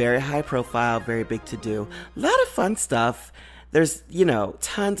 Very high profile, very big to do. A lot of fun stuff. There's,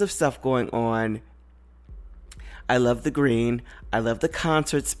 tons of stuff going on. I love the green. I love the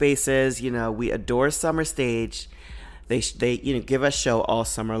concert spaces. We adore Summer Stage. They give us show all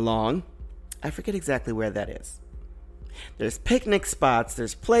summer long. I forget exactly where that is. There's picnic spots,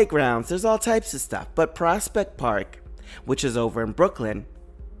 there's playgrounds, there's all types of stuff. But Prospect Park, which is over in Brooklyn,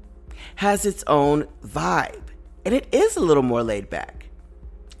 has its own vibe. And it is a little more laid back.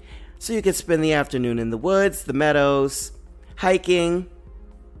 So you can spend the afternoon in the woods, the meadows, hiking,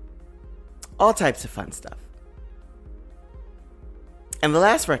 all types of fun stuff. And the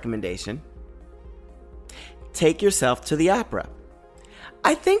last recommendation, take yourself to the opera.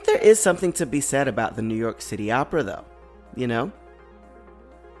 I think there is something to be said about the New York City Opera, though, you know?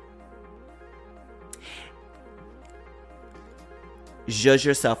 Zhuzh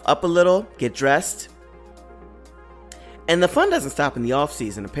yourself up a little, get dressed. And the fun doesn't stop in the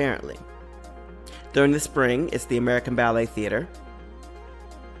off-season, apparently. During the spring, it's the American Ballet Theater.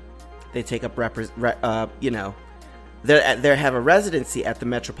 They take up, they have a residency at the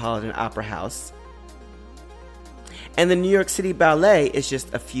Metropolitan Opera House. And the New York City Ballet is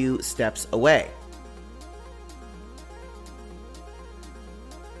just a few steps away.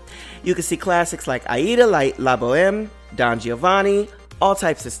 You can see classics like Aida, La Boheme, Don Giovanni, all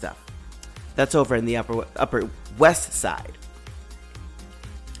types of stuff. That's over in the Upper West Side.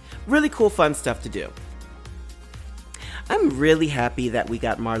 Really cool, fun stuff to do. I'm really happy that we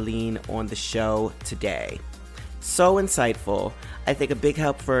got Marlene on the show today. So insightful. I think a big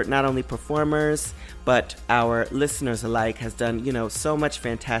help for not only performers, but our listeners alike. Has done, so much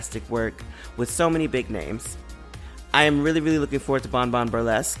fantastic work with so many big names. I am really, really looking forward to Bon Bon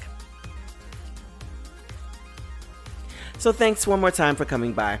Burlesque. So thanks one more time for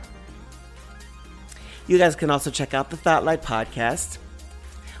coming by. You guys can also check out the Thought Light podcast.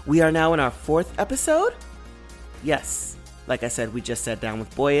 We are now in our 4th episode. Yes, like I said, we just sat down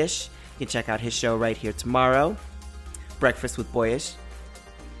with Boyish. You can check out his show right here tomorrow. Breakfast with Boyish,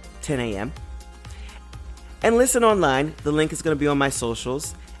 10 a.m. And listen online. The link is going to be on my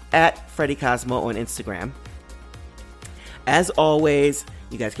socials, at Freddie Cosmo on Instagram. As always,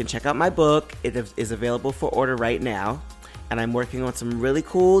 you guys can check out my book. It is available for order right now. And I'm working on some really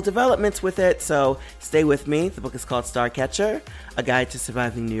cool developments with it, so stay with me. The book is called Starcatcher, A Guide to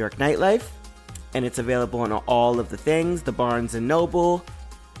Surviving New York Nightlife. And it's available on all of the things, the Barnes & Noble.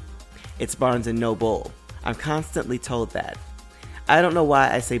 It's Barnes & Noble. I'm constantly told that. I don't know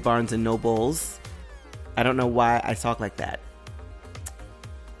why I say Barnes & Nobles. I don't know why I talk like that.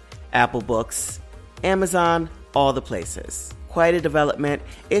 Apple Books, Amazon, all the places. Quite a development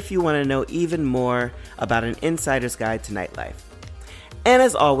if you want to know even more about an insider's guide to nightlife. And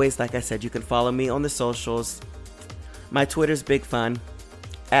as always, like I said, you can follow me on the socials. My Twitter's big fun,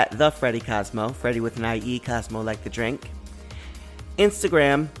 at the Freddie Cosmo, Freddie with an I-E, Cosmo like the drink.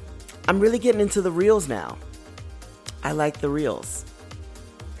 Instagram, I'm really getting into the reels now. I like the reels.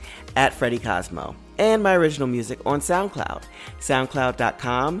 At Freddie Cosmo. And my original music on SoundCloud.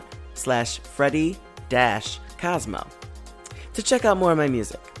 SoundCloud.com/Freddie-Cosmo. To check out more of my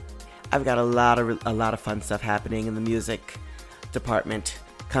music. I've got a lot of fun stuff happening in the music department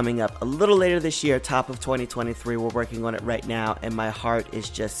coming up a little later this year, top of 2023. We're working on it right now, and my heart is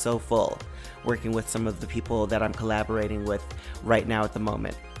just so full working with some of the people that I'm collaborating with right now at the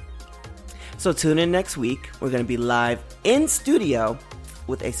moment. So tune in next week. We're going to be live in studio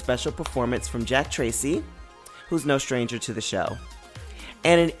with a special performance from Jack Tracy, who's no stranger to the show,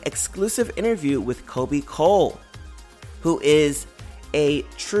 and an exclusive interview with Kobe Cole, who is a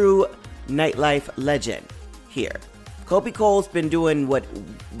true nightlife legend here. Kobe Cole's been doing what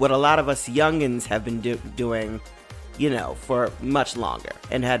a lot of us youngins have been doing, for much longer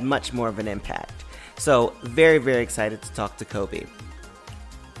and had much more of an impact. So very, very excited to talk to Kobe.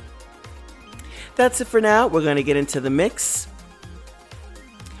 That's it for now. We're going to get into the mix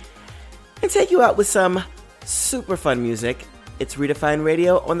and take you out with some super fun music. It's Redefine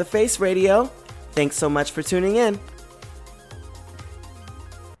Radio on the Face Radio. Thanks so much for tuning in.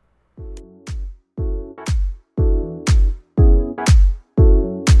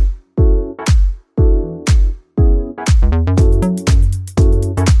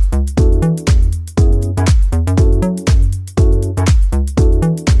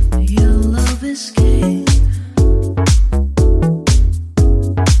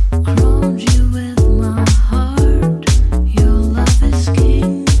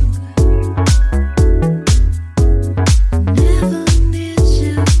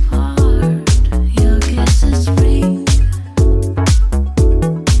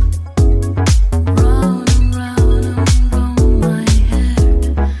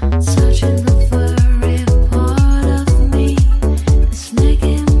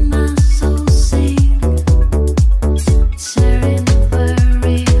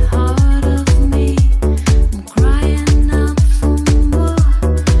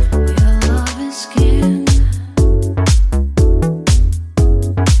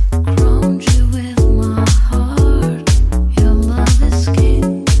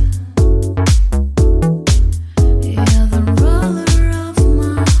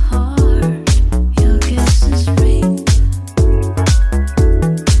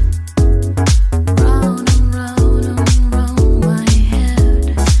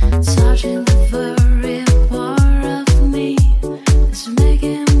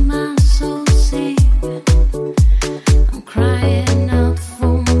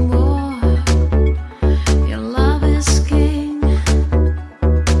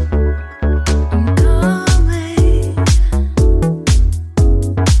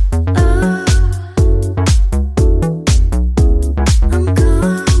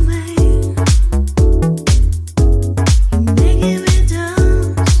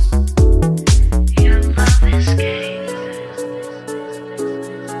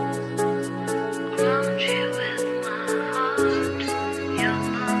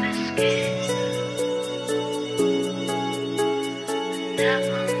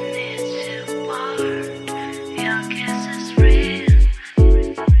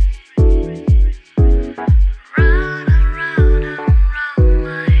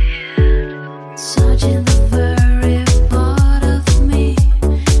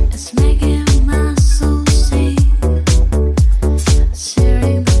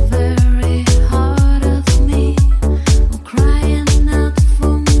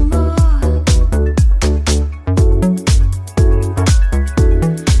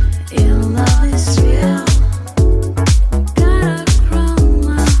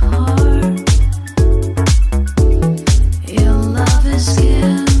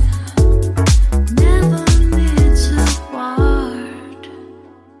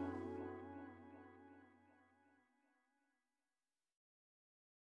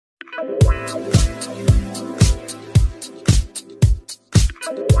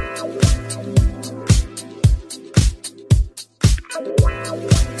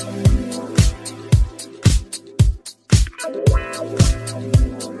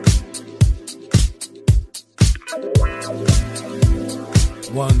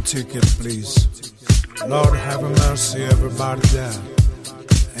 One ticket, please. Lord have mercy, everybody there.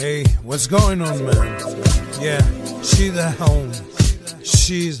 Hey, what's going on, man? Yeah, she's at home.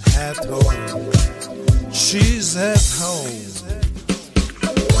 She's at home. She's at home.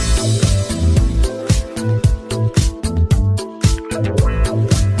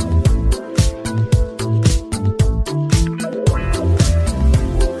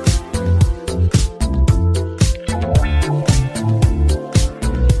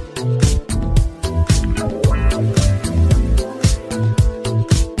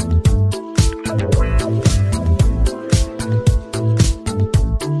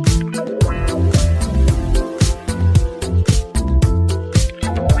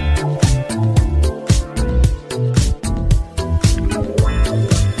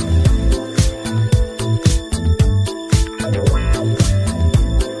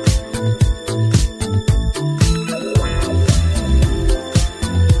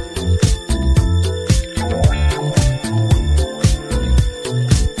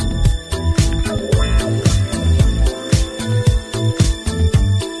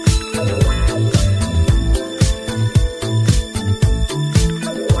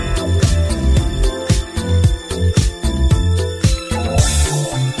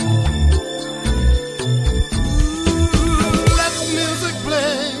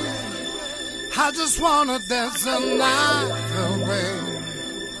 Dance the night away.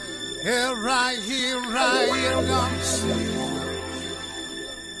 Here, right here, gonna stay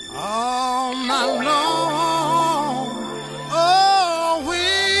all night long. Oh,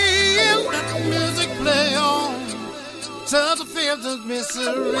 we'll let the music play on till the field of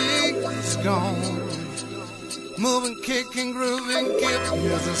misery is gone. Moving, kicking, grooving, keep the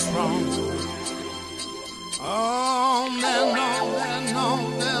music strong. On and on and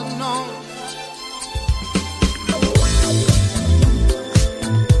on and on.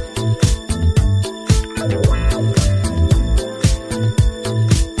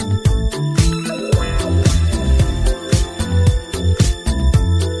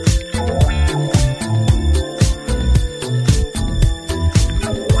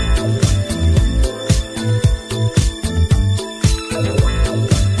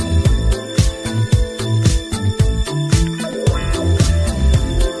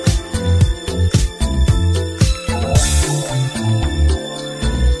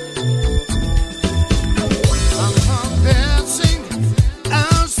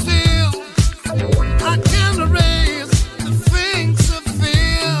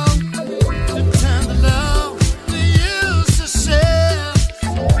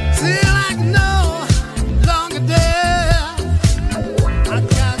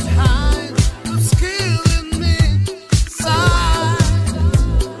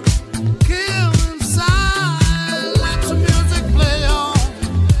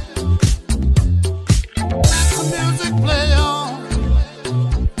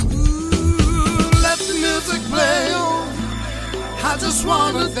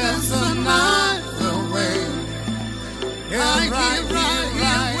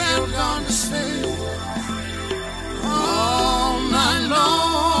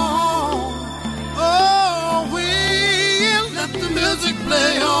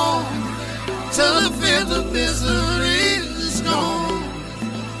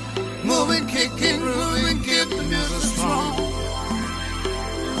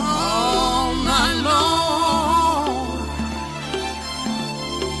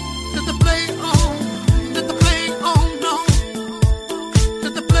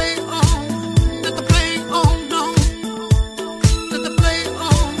 Let the play on.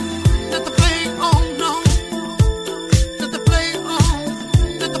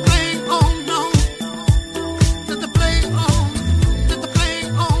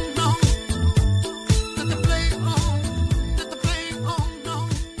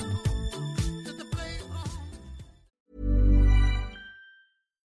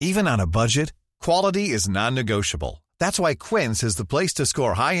 Even on a budget, quality is non-negotiable. That's why Quince is the place to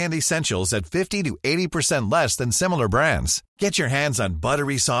score high-end essentials at 50 to 80% less than similar brands. Get your hands on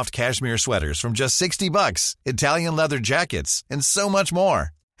buttery soft cashmere sweaters from just $60, Italian leather jackets, and so much more.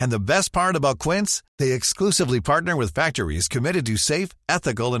 And the best part about Quince, they exclusively partner with factories committed to safe,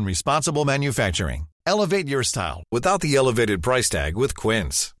 ethical, and responsible manufacturing. Elevate your style without the elevated price tag with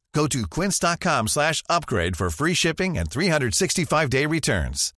Quince. Go to quince.com/upgrade for free shipping and 365-day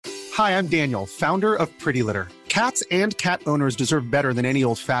returns. Hi, I'm Daniel, founder of Pretty Litter. Cats and cat owners deserve better than any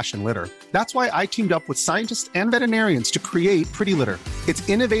old-fashioned litter. That's why I teamed up with scientists and veterinarians to create Pretty Litter. Its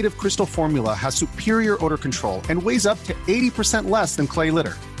innovative crystal formula has superior odor control and weighs up to 80% less than clay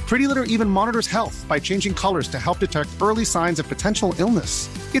litter. Pretty Litter even monitors health by changing colors to help detect early signs of potential illness.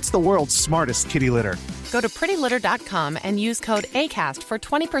 It's the world's smartest kitty litter. Go to prettylitter.com and use code ACAST for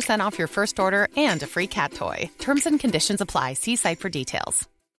 20% off your first order and a free cat toy. Terms and conditions apply. See site for details.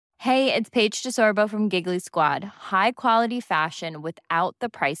 Hey, it's Paige DeSorbo from Giggly Squad. High quality fashion without the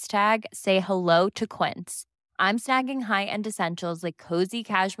price tag. Say hello to Quince. I'm snagging high-end essentials like cozy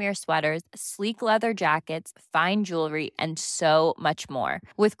cashmere sweaters, sleek leather jackets, fine jewelry, and so much more.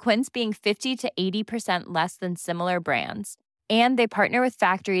 With Quince being 50 to 80% less than similar brands. And they partner with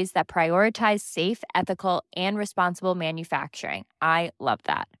factories that prioritize safe, ethical, and responsible manufacturing. I love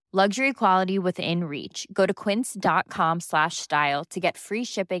that. Luxury quality within reach. Go to quince.com/style to get free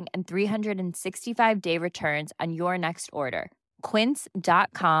shipping and 365-day returns on your next order.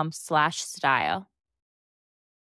 Quince.com/style.